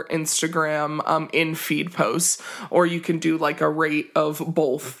for Instagram in feed posts, or you can do like a rate of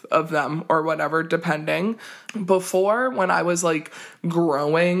both of them or whatever, depending. Before, when I was like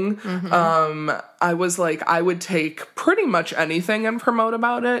growing, I was like, I would take pretty much anything and promote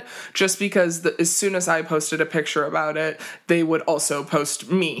about it, just because as soon as I posted a picture about it, they would also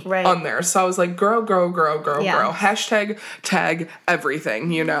post me on there. So I was like, grow. Hashtag, tag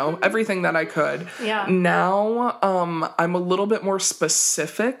everything, you know, everything that I could. Yeah. Now, I'm a little bit more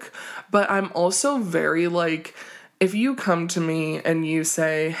specific, but I'm also very like, if you come to me and you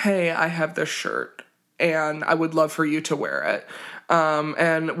say, hey, I have this shirt and I would love for you to wear it,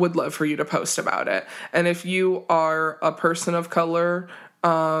 and would love for you to post about it. And if you are a person of color,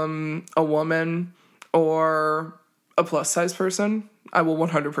 a woman, or a plus size person, I will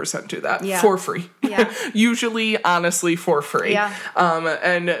 100% do that for free. Yeah. Usually, honestly, for free. Yeah.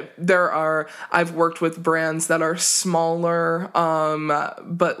 And I've worked with brands that are smaller,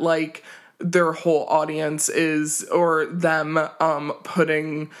 but like their whole audience is, or them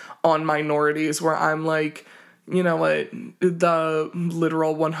putting on minorities, where I'm like, you know what, the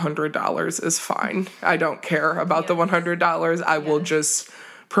literal $100 is fine. I don't care about the $100. I will just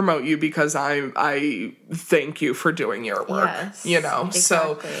promote you because I thank you for doing your work, you know? Exactly.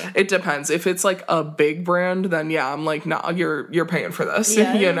 So it depends. If it's like a big brand, then yeah, I'm like, nah, you're paying for this,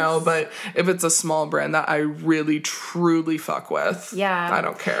 you know? But if it's a small brand that I really truly fuck with, I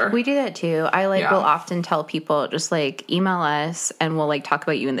don't care. We do that too. I will often tell people, just like email us and we'll like talk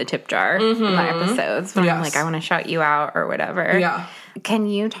about you in the tip jar in the episodes when I'm like, I want to shout you out or whatever. Yeah. Can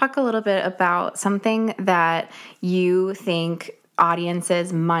you talk a little bit about something that you think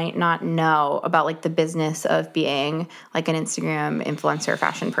audiences might not know about like the business of being like an Instagram influencer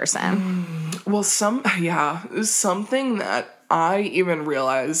fashion person? Well, something that I even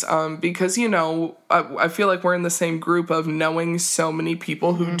realize, because, you know, I feel like we're in the same group of knowing so many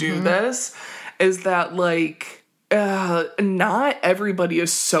people who do this, is that like, not everybody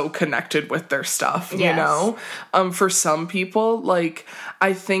is so connected with their stuff, you know? For some people, like,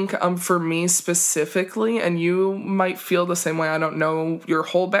 I think, for me specifically, and you might feel the same way, I don't know your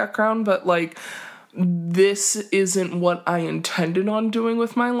whole background, but like, this isn't what I intended on doing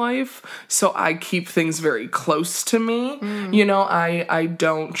with my life, so I keep things very close to me. You know, I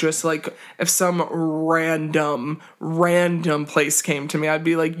don't just like, if some random place came to me, I'd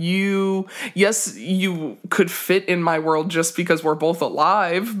be like, you could fit in my world just because we're both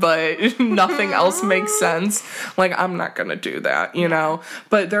alive, but nothing else makes sense. Like, I'm not gonna do that, you know?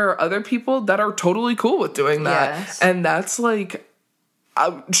 But there are other people that are totally cool with doing that. And that's like,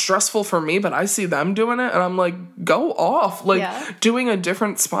 stressful for me, but I see them doing it and I'm like, go off. Like doing a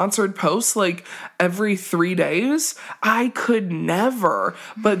different sponsored post like every 3 days, I could never.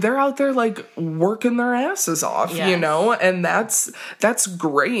 But they're out there like working their asses off, you know? And that's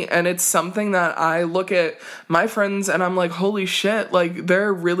great. And it's something that I look at my friends and I'm like, holy shit, like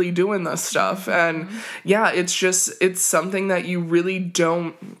they're really doing this stuff. And it's something that you really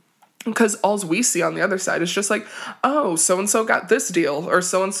don't, because all we see on the other side is just like, oh, so-and-so got this deal, or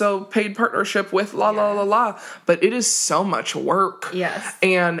so-and-so paid partnership with la, la, la, la. But it is so much work. Yes.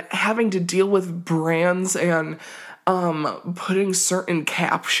 And having to deal with brands and putting certain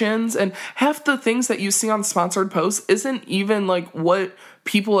captions, and half the things that you see on sponsored posts isn't even like what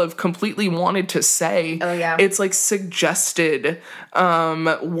people have completely wanted to say. Oh, yeah. It's like suggested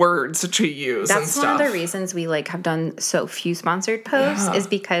words to use. That's and stuff. one of the reasons we like have done so few sponsored posts is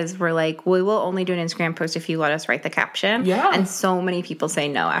because we're like, we will only do an Instagram post if you let us write the caption. Yeah. And so many people say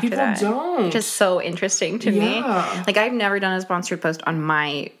no after that. People don't. Which is so interesting to me. Like I've never done a sponsored post on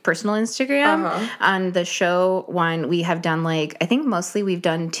my personal Instagram. On the show one, we have done like, I think mostly we've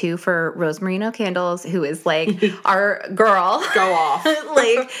done 2 for Rose Merino Candles, who is like our girl. Go off.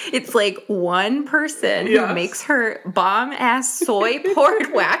 Like it's like one person who makes her bomb ass soy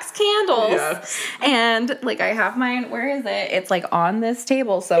poured wax candles, and like I have mine. Where is it? It's like on this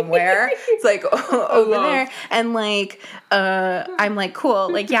table somewhere. It's like over there, and like I'm like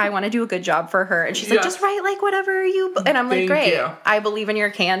cool. Like I want to do a good job for her, and she's like just write like whatever you. And I'm like great. I believe in your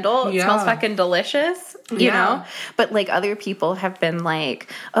candle. It smells fucking delicious. You know, but like other people have been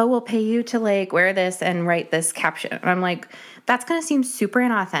like, oh, we'll pay you to like wear this and write this caption, and I'm like, that's going to seem super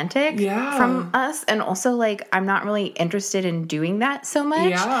inauthentic from us. And also, like, I'm not really interested in doing that so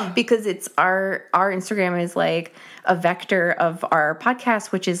much because it's our Instagram is like a vector of our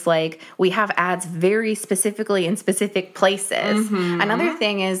podcast, which is like we have ads very specifically in specific places. Another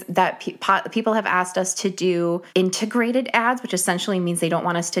thing is that people have asked us to do integrated ads, which essentially means they don't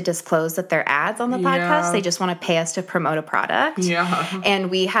want us to disclose that they're ads on the podcast. They just want to pay us to promote a product. And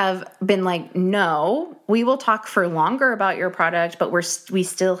we have been like, no, we will talk for longer about your product, but we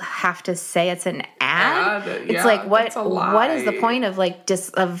still have to say it's an ad. It's like what is the point of like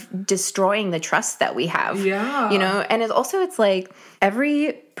destroying the trust that we have? You know, and it's like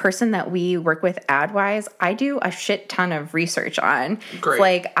every person that we work with ad wise, I do a shit ton of research on.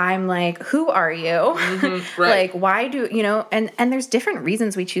 Like I'm like, who are you? Like why do you know? And there's different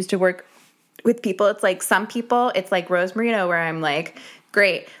reasons we choose to work with people. It's like some people, it's like Rose Merino, where I'm like,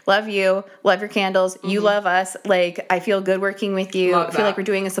 great, love you, love your candles, you love us, like I feel good working with you, I feel like we're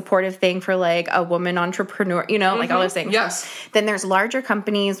doing a supportive thing for like a woman entrepreneur, you know, like all those things. Then there's larger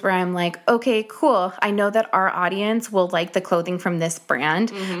companies where I'm like, okay, cool, I know that our audience will like the clothing from this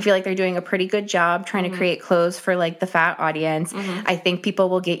brand. I feel like they're doing a pretty good job trying to create clothes for like the fat audience. I think people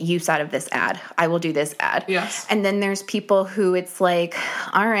will get use out of this ad. I will do this ad. And then there's people who it's like,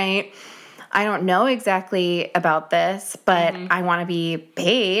 all right, I don't know exactly about this, but I want to be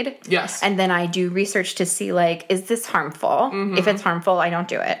paid. And then I do research to see, like, is this harmful? If it's harmful, I don't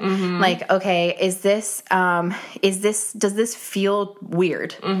do it. Like, okay, does this feel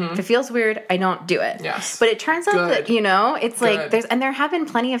weird? If it feels weird, I don't do it. But it turns out that, you know, it's like, there have been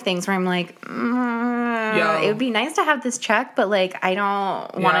plenty of things where I'm like, it would be nice to have this check, but like, I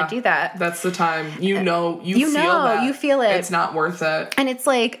don't want to do that. That's the time. You feel it. It's not worth it. And it's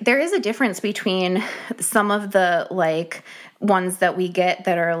like, there is a difference between some of the like ones that we get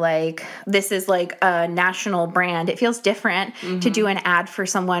that are like, this is like a national brand. It feels different to do an ad for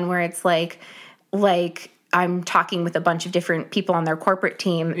someone where it's like I'm talking with a bunch of different people on their corporate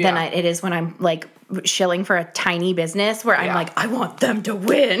team than it is when I'm like shilling for a tiny business where I'm like, I want them to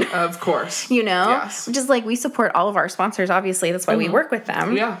win. Of course. You know? Which is like, we support all of our sponsors, obviously. That's why we work with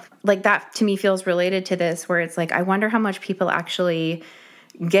them. Like that to me feels related to this, where it's like, I wonder how much people actually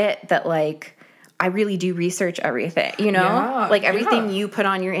get that, like, I really do research everything, you know? Like everything you put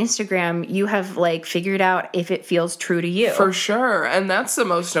on your Instagram, you have like figured out if it feels true to you. For sure. And that's the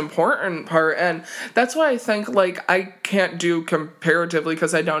most important part. And that's why I think like I can't do comparatively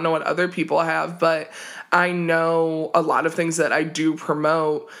because I don't know what other people have, but I know a lot of things that I do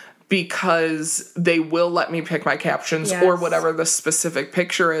promote because they will let me pick my captions or whatever the specific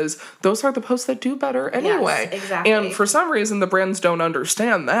picture is. Those are the posts that do better anyway. Yes, exactly. And for some reason, the brands don't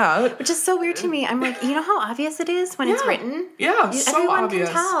understand that. Which is so weird to me. I'm like, you know how obvious it is when it's written? So everyone obvious.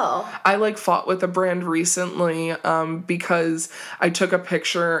 Can tell. I like fought with a brand recently because I took a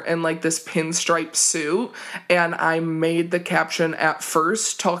picture in like this pinstripe suit and I made the caption at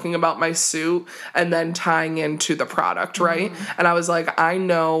first talking about my suit and then tying into the product, right? And I was like, I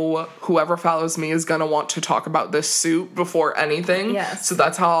know know whoever follows me is going to want to talk about this suit before anything. Yes. So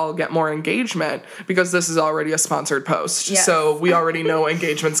that's how I'll get more engagement, because this is already a sponsored post. Yes. So we already know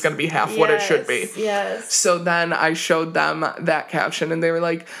engagement's going to be half what it should be. Yes. So then I showed them that caption and they were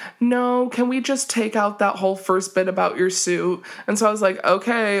like, no, can we just take out that whole first bit about your suit? And so I was like,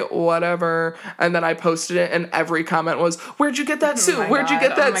 okay, whatever. And then I posted it and every comment was, where'd you get that suit? Where'd you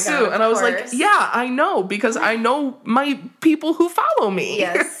get that suit? And I was like, yeah, I know, because I know my people who follow me.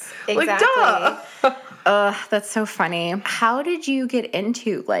 Yes, exactly. Like, duh. That's so funny. How did you get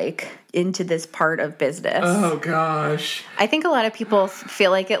into this part of business? Oh, gosh. I think a lot of people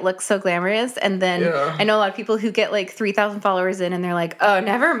feel like it looks so glamorous, and then I know a lot of people who get like 3,000 followers in and they're like, oh,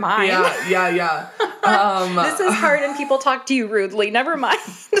 never mind. Yeah. This is hard and people talk to you rudely. Never mind.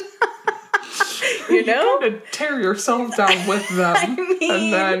 You know? You kind of tear yourself down with them,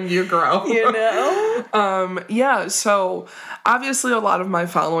 and then you grow. You know? Yeah, so obviously a lot of my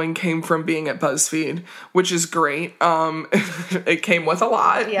following came from being at BuzzFeed, which is great. It came with a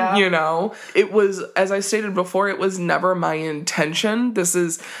lot, you know? It was, as I stated before, it was never my intention.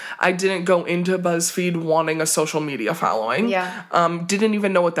 I didn't go into BuzzFeed wanting a social media following. Yeah. Didn't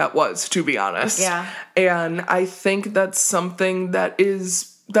even know what that was, to be honest. Yeah. And I think that's something that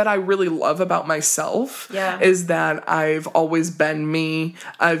I really love about myself, is that I've always been me.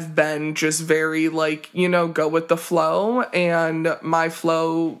 I've been just very, like, you know, go with the flow, and my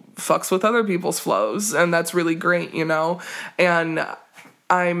flow fucks with other people's flows, and that's really great, you know? And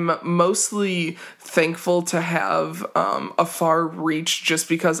I'm mostly thankful to have a far reach, just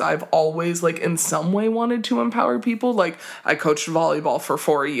because I've always, like, in some way wanted to empower people. Like, I coached volleyball for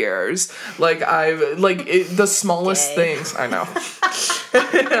 4 years. Like, the smallest things. I know.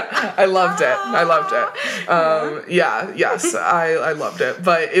 I loved it. I loved it.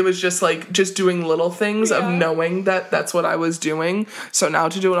 But it was just, like, just doing little things of knowing that that's what I was doing. So now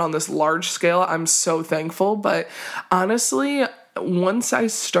to do it on this large scale, I'm so thankful. But honestly, once I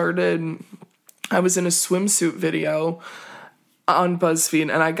started, I was in a swimsuit video on BuzzFeed,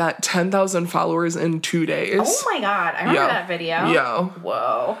 and I got 10,000 followers in 2 days. Oh my God. I remember that video. Yeah.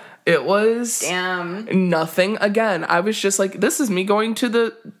 Whoa. It was damn nothing. Again, I was just like, this is me going to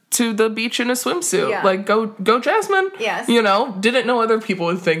the beach in a swimsuit. Yeah. Like, go Jasmine. Yes. You know, didn't know other people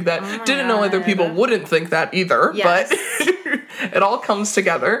would think that. Didn't know other people wouldn't think that either. Yes. But it all comes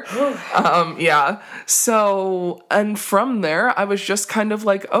together. Yeah. So, and from there, I was just kind of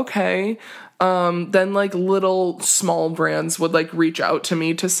like, okay. Then, like, little small brands would, like, reach out to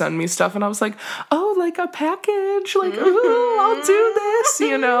me to send me stuff, and I was like, oh, like, a package, like, ooh, I'll do this,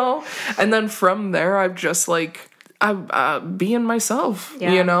 you know? And then from there, I've just, like, being myself,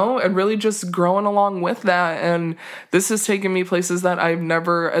 you know, and really just growing along with that. And this has taken me places that I've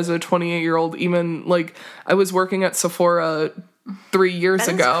never, as a 28-year-old, even, like, I was working at Sephora 3 years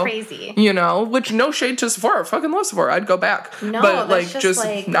ago. That's crazy. You know, which, no shade to Sephora. I fucking love Sephora. I'd go back. No, but, that's like, just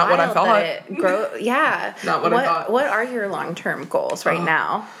like not what I thought. Not what I thought. What are your long-term goals right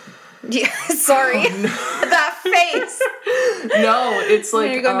now? Yeah, sorry. That face. No, it's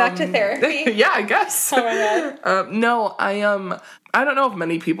like, you're going back to therapy. Yeah, I guess. Oh my God. No, I don't know if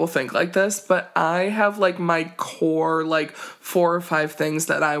many people think like this, but I have, like, my core, like, 4 or 5 things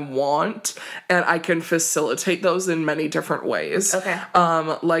that I want, and I can facilitate those in many different ways. Okay.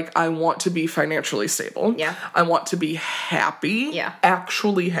 Like, I want to be financially stable. Yeah. I want to be happy. Yeah.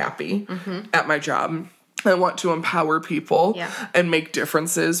 Actually happy at my job. I want to empower people and make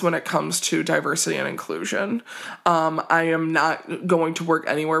differences when it comes to diversity and inclusion. I am not going to work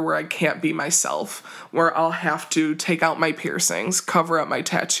anywhere where I can't be myself, where I'll have to take out my piercings, cover up my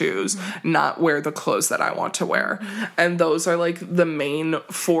tattoos, not wear the clothes that I want to wear. And those are, like, the main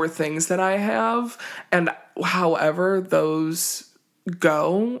 4 things that I have. And however those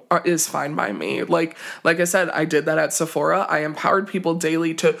go is fine by me. Like I said, I did that at Sephora. I empowered people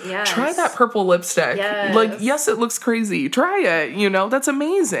daily to try that purple lipstick. Like, yes, it looks crazy. Try it. You know, that's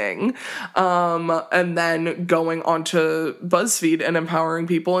amazing. And then going on to BuzzFeed and empowering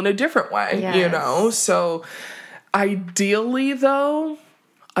people in a different way, you know? So ideally, though,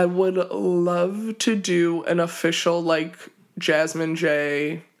 I would love to do an official, like, Jasmine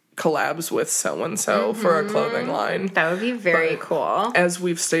J collabs with so-and-so for a clothing line. That would be very cool. As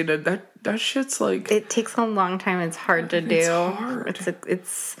we've stated, that shit's like... It takes a long time. It's hard to do. It's hard.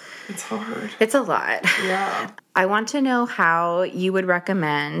 It's hard. It's a lot. Yeah. I want to know how you would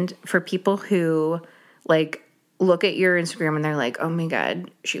recommend for people who, like, look at your Instagram and they're like, oh my God,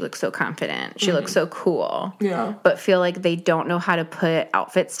 she looks so confident. She looks so cool. Yeah. But feel like they don't know how to put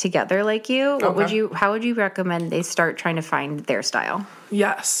outfits together like you. How would you recommend they start trying to find their style?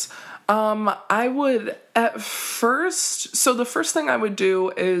 Yes. I would at first, so the first thing I would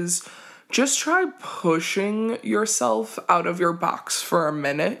do is just try pushing yourself out of your box for a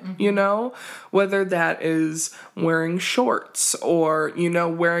minute, you know, whether that is wearing shorts or, you know,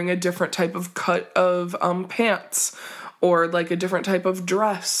 wearing a different type of cut of pants or like a different type of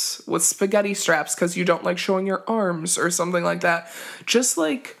dress with spaghetti straps because you don't like showing your arms or something like that. Just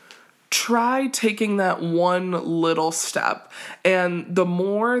like try taking that one little step. And the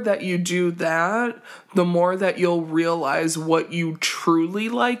more that you do that, the more that you'll realize what you truly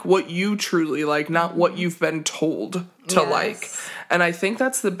like, not what you've been told to like. And I think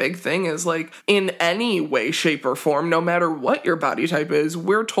that's the big thing is like in any way, shape, or form, no matter what your body type is,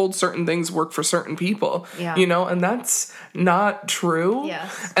 we're told certain things work for certain people, you know, and that's not true.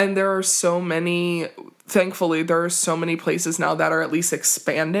 Yes. And there are so many, thankfully, there are so many places now that are at least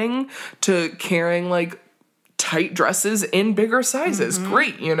expanding to carrying like tight dresses in bigger sizes.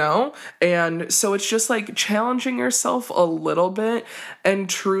 Great, you know? And so it's just like challenging yourself a little bit and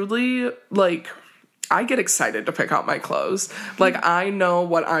truly like, I get excited to pick out my clothes. Like, I know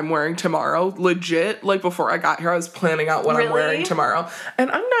what I'm wearing tomorrow. Legit, like, before I got here, I was planning out what I'm wearing tomorrow.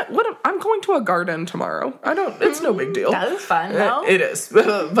 And I'm going to a garden tomorrow. It's no big deal. That is fun, though. It is.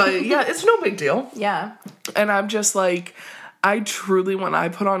 But, yeah, it's no big deal. Yeah. And I'm just, like, I truly, when I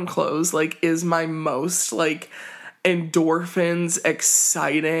put on clothes, like, is my most, like, endorphins,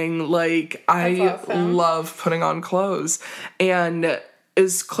 exciting. Like, I love putting on clothes. And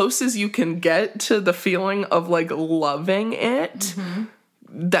as close as you can get to the feeling of like loving it,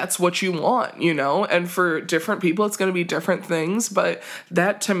 that's what you want, you know? And for different people, it's going to be different things. But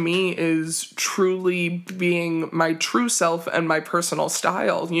that to me is truly being my true self and my personal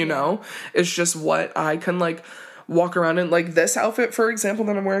style, you know? It's just what I can like walk around in, like this outfit, for example,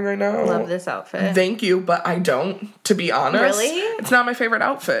 that I'm wearing right now. Love this outfit. Thank you, but I don't, to be honest. Really? It's not my favorite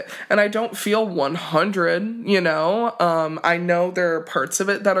outfit. And I don't feel 100, you know? I know there are parts of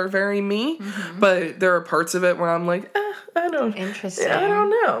it that are very me, but there are parts of it where I'm like, I don't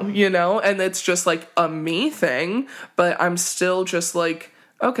know, you know? And it's just like a me thing, but I'm still just like,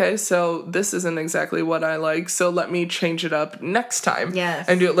 okay, so this isn't exactly what I like, so let me change it up next time. Yes.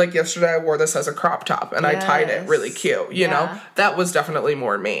 And do it like yesterday I wore this as a crop top and I tied it really cute, you know? That was definitely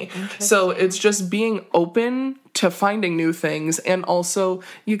more me. So it's just being open to finding new things, and also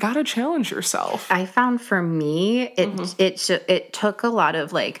you gotta challenge yourself. I found for me, it took a lot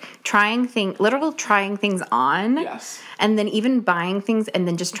of like literal trying things on. Yes. And then even buying things and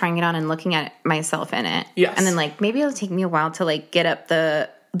then just trying it on and looking at myself in it. Yes. And then like maybe it'll take me a while to like get up the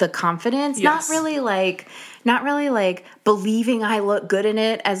confidence. Yes. Not really like believing I look good in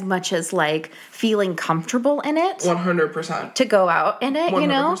it as much as like feeling comfortable in it. 100%. To go out in it, 100%. You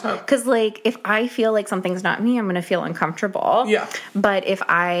know? 100%. Because like if I feel like something's not me, I'm going to feel uncomfortable. Yeah. But if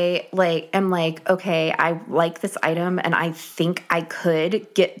I like am like, okay, I like this item and I think I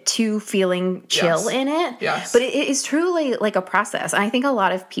could get to feeling chill in it. Yes. But it is truly like a process. And I think a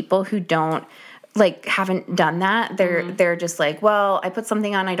lot of people who haven't done that. They're just like, well, I put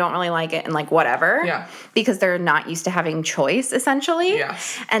something on, I don't really like it, and like whatever. Yeah. Because they're not used to having choice, essentially.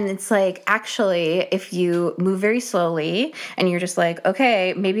 Yes. And it's like, actually, if you move very slowly and you're just like,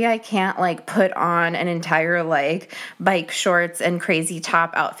 okay, maybe I can't like put on an entire like bike shorts and crazy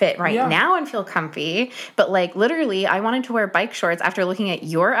top outfit right now and feel comfy. But like literally, I wanted to wear bike shorts after looking at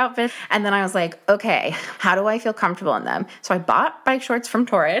your outfit. And then I was like, okay, how do I feel comfortable in them? So I bought bike shorts from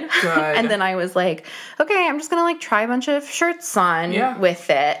Torrid. Good. And then I was like, okay, I'm just going to like try a bunch of shirts on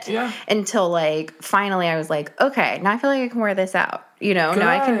with it until like finally I was like, okay, now I feel like I can wear this out. You know,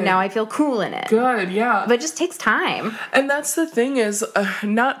 now I feel cool in it. Good, yeah. But it just takes time. And that's the thing is,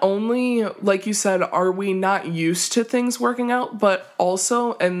 not only, like you said, are we not used to things working out, but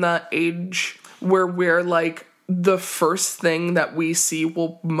also in the age where we're like, the first thing that we see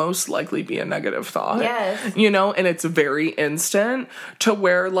will most likely be a negative thought. Yes. You know, and it's very instant to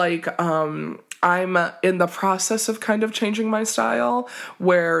where like, I'm in the process of kind of changing my style,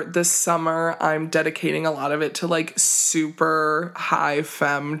 where this summer I'm dedicating a lot of it to like super high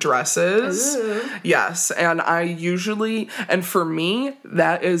femme dresses. Ooh. Yes. And and for me,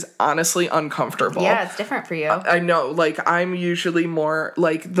 that is honestly uncomfortable. Yeah, it's different for you. I know. Like, I'm usually more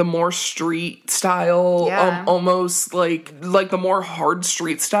like the more street style, almost like the more hard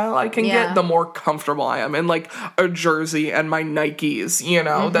street style I can get, the more comfortable I am in like a jersey and my Nikes, you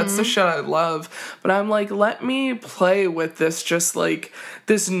know, that's the shit I love. But I'm like, let me play with this, just like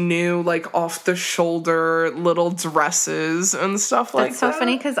this new, like off the shoulder little dresses and stuff like that. That's so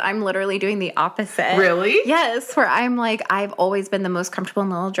funny because I'm literally doing the opposite. Really? Yes, where I'm like, I've always been the most comfortable in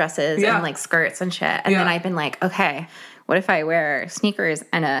little dresses and like skirts and shit. And then I've been like, okay, what if I wear sneakers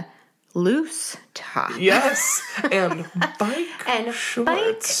and a loose top. Yes. And bike And shorts.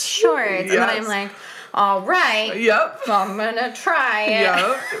 bike shorts. Yes. And then I'm like, all right. Yep. I'm gonna try it.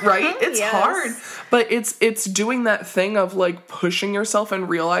 Yeah, right? It's Yes. hard. But it's doing that thing of like pushing yourself and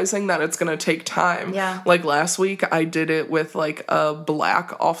realizing that it's gonna take time. Yeah. Like last week I did it with like a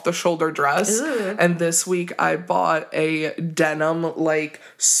black off the shoulder dress. Ooh. And this week I bought a denim like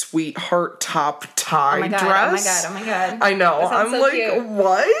sweetheart top tie dress. Oh my god. I know. That sounds I'm so like, cute.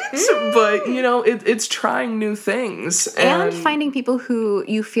 what? But you know, it's trying new things. And finding people who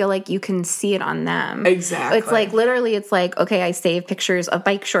you feel like you can see it on them. Exactly. It's like literally it's like, okay, I save pictures of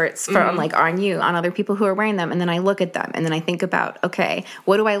bike shorts from like on you, on other people who are wearing them, and then I look at them and then I think about, okay,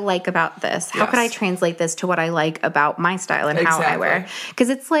 what do I like about this? How could I translate this to what I like about my style and how I wear? Because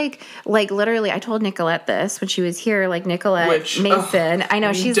it's like literally I told Nicolette this when she was here, like Nicolette Mason. I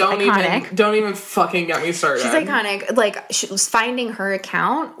know she's iconic. Don't even fucking get me started. She's iconic. Like, she was finding her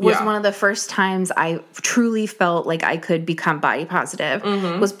account was one of the first times I truly felt like I could become body positive,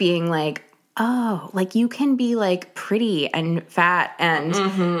 was being like, oh, like you can be like pretty and fat and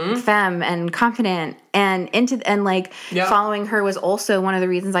femme and confident and following her was also one of the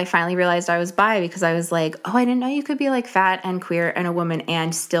reasons I finally realized I was bi, because I was like, oh, I didn't know you could be like fat and queer and a woman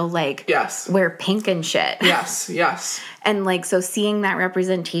and still like wear pink and shit. Yes. And like, so seeing that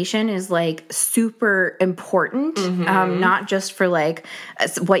representation is like super important, not just for like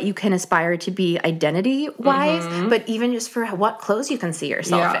what you can aspire to be identity wise, but even just for what clothes you can see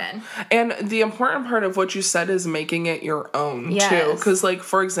yourself in. And the important part of what you said is making it your own too. Because like,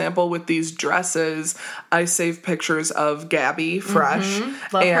 for example, with these dresses, I save pictures of Gabby Fresh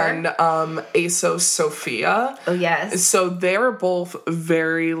and ASOS Sophia. Oh yes. So they're both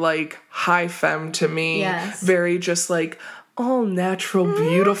very like high femme to me. Yes. Very just like all natural,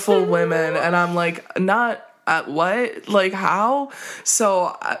 beautiful women. And I'm like, not what? Like how?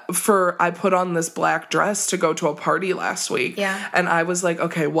 So I put on this black dress to go to a party last week. Yeah. And I was like,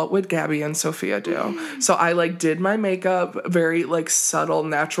 okay, what would Gabby and Sophia do? So I like did my makeup, very like subtle,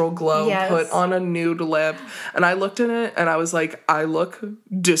 natural glow, put on a nude lip. And I looked in it and I was like, I look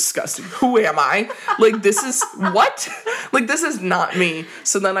disgusting. Who am I? Like, this is what? Like, this is not me.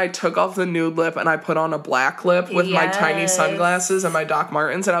 So then I took off the nude lip and I put on a black lip with my tiny sunglasses and my Doc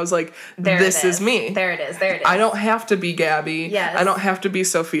Martens. And I was like, this is me. There it is. There it is. I don't have to be Gabby. Yes. I don't have to be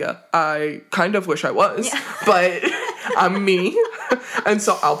Sophia. I kind of wish I was, but I'm me. And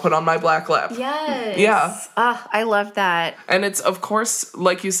so I'll put on my black lip. Yes. Yeah. I love that. And it's, of course,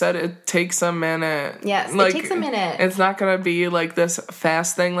 like you said, it takes a minute. Yes, like, it takes a minute. It's not going to be like this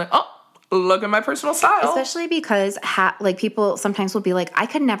fast thing like, oh, look at my personal style. Especially because like people sometimes will be like, I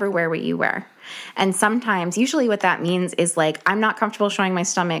could never wear what you wear. And sometimes, usually what that means is like, I'm not comfortable showing my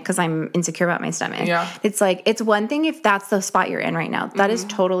stomach because I'm insecure about my stomach. Yeah. It's like, it's one thing if that's the spot you're in right now. That is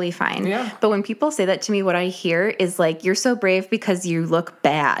totally fine. Yeah. But when people say that to me, what I hear is like, you're so brave because you look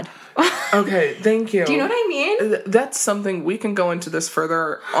bad. Okay, thank you. Do you know what I mean? That's something, we can go into this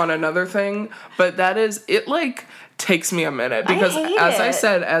further on another thing, but that is, it like takes me a minute because I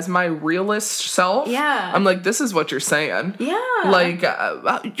said, as my realist self, I'm like, this is what you're saying. Yeah. Like,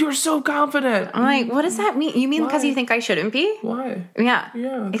 you're so confident. I'm like, what does that mean? You mean because you think I shouldn't be? Why? Yeah.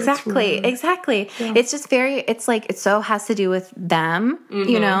 Yeah. Exactly. Exactly. Yeah. It's just it's like, it so has to do with them,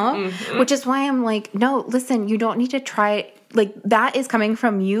 you know? Which is why I'm like, no, listen, you don't need to try. Like, that is coming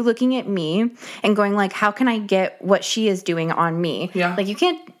from you looking at me and going like, how can I get what she is doing on me? Yeah. Like,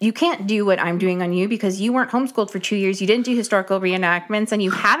 you can't do what I'm doing on you because you weren't homeschooled for 2 years. You didn't do historical reenactments and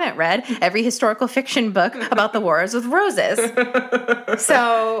you haven't read every historical fiction book about the Wars with Roses.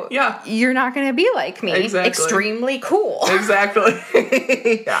 So you're not going to be like me. Exactly. Extremely cool. Exactly.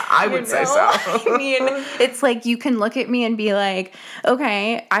 Yeah, I would say so. I mean, it's like, you can look at me and be like,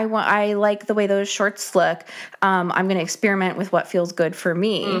 okay, I like the way those shorts look. I'm going to experiment with what feels good for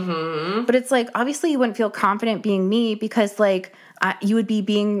me. But it's like, obviously you wouldn't feel confident being me because like you would be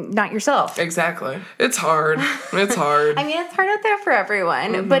being not yourself. Exactly. It's hard. It's hard. I mean, it's hard out there for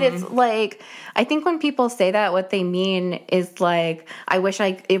everyone, but it's like, I think when people say that, what they mean is like, I wish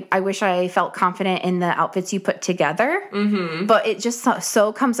I felt confident in the outfits you put together, but it just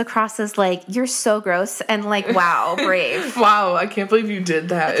so comes across as like, you're so gross and like, wow, brave. Wow, I can't believe you did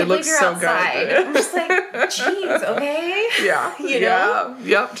that. It looks so outside. good. I'm just like, jeez, okay? Yeah. You know?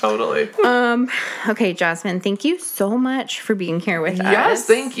 Yeah. Yep, totally. Okay, Jasmine, thank you so much for being here with us. Yes,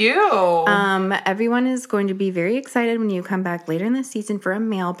 thank you. Everyone is going to be very excited when you come back later in the season for a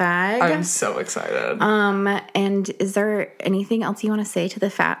mailbag. I'm so excited. And is there anything else you want to say to the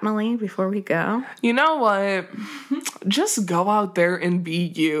family before we go? You know what? Just go out there and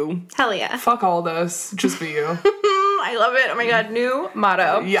be you. Hell yeah. Fuck all this. Just be you. I love it. Oh my God, new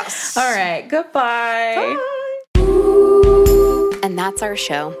motto. Yes. All right, goodbye. Bye. And that's our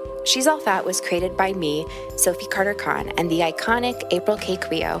show. She's All Fat was created by me, Sophie Carter-Kahn, and the iconic April K.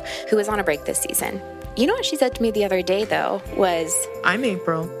 Quio, who is on a break this season. You know what she said to me the other day, though, was... I'm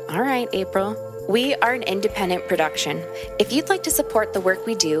April. All right, April. We are an independent production. If you'd like to support the work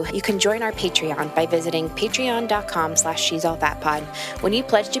we do, you can join our Patreon by visiting patreon.com/she'sallfatpod. When you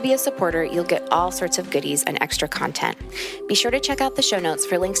pledge to be a supporter, you'll get all sorts of goodies and extra content. Be sure to check out the show notes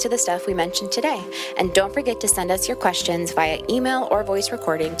for links to the stuff we mentioned today. And don't forget to send us your questions via email or voice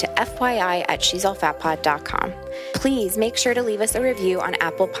recording to fyi@she'sallfatpod.com. Please make sure to leave us a review on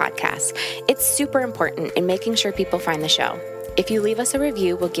Apple Podcasts. It's super important in making sure people find the show. If you leave us a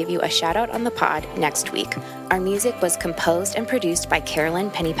review, we'll give you a shout out on the pod next week. Our music was composed and produced by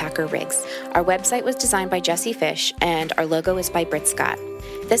Carolyn Pennypacker Riggs. Our website was designed by Jesse Fish, and our logo is by Britt Scott.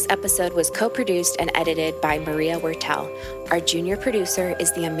 This episode was co-produced and edited by Maria Wertel. Our junior producer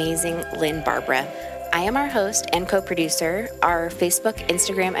is the amazing Lynn Barbara. I am our host and co-producer. Our Facebook,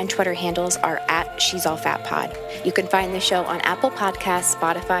 Instagram, and Twitter handles are @She'sAllFatPod. You can find the show on Apple Podcasts,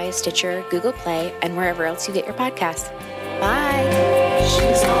 Spotify, Stitcher, Google Play, and wherever else you get your podcasts. Bye.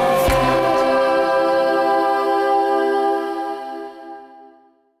 She's all fat.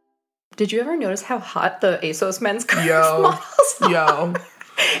 Did you ever notice how hot the ASOS men's models are? Yo.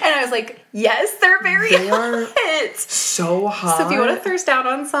 And I was like, yes, they're very hot. So hot. So if you want to thirst out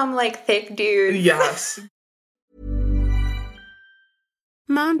on some like thick dudes. Yes.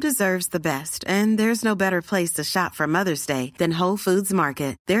 Mom deserves the best, and there's no better place to shop for Mother's Day than Whole Foods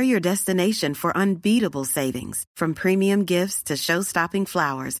Market. They're your destination for unbeatable savings, from premium gifts to show-stopping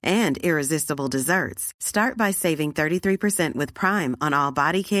flowers and irresistible desserts. Start by saving 33% with Prime on all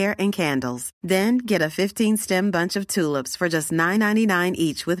body care and candles. Then get a 15-stem bunch of tulips for just $9.99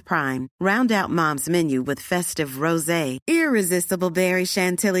 each with Prime. Round out Mom's menu with festive rosé, irresistible berry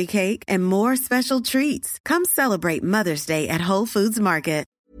chantilly cake, and more special treats. Come celebrate Mother's Day at Whole Foods Market.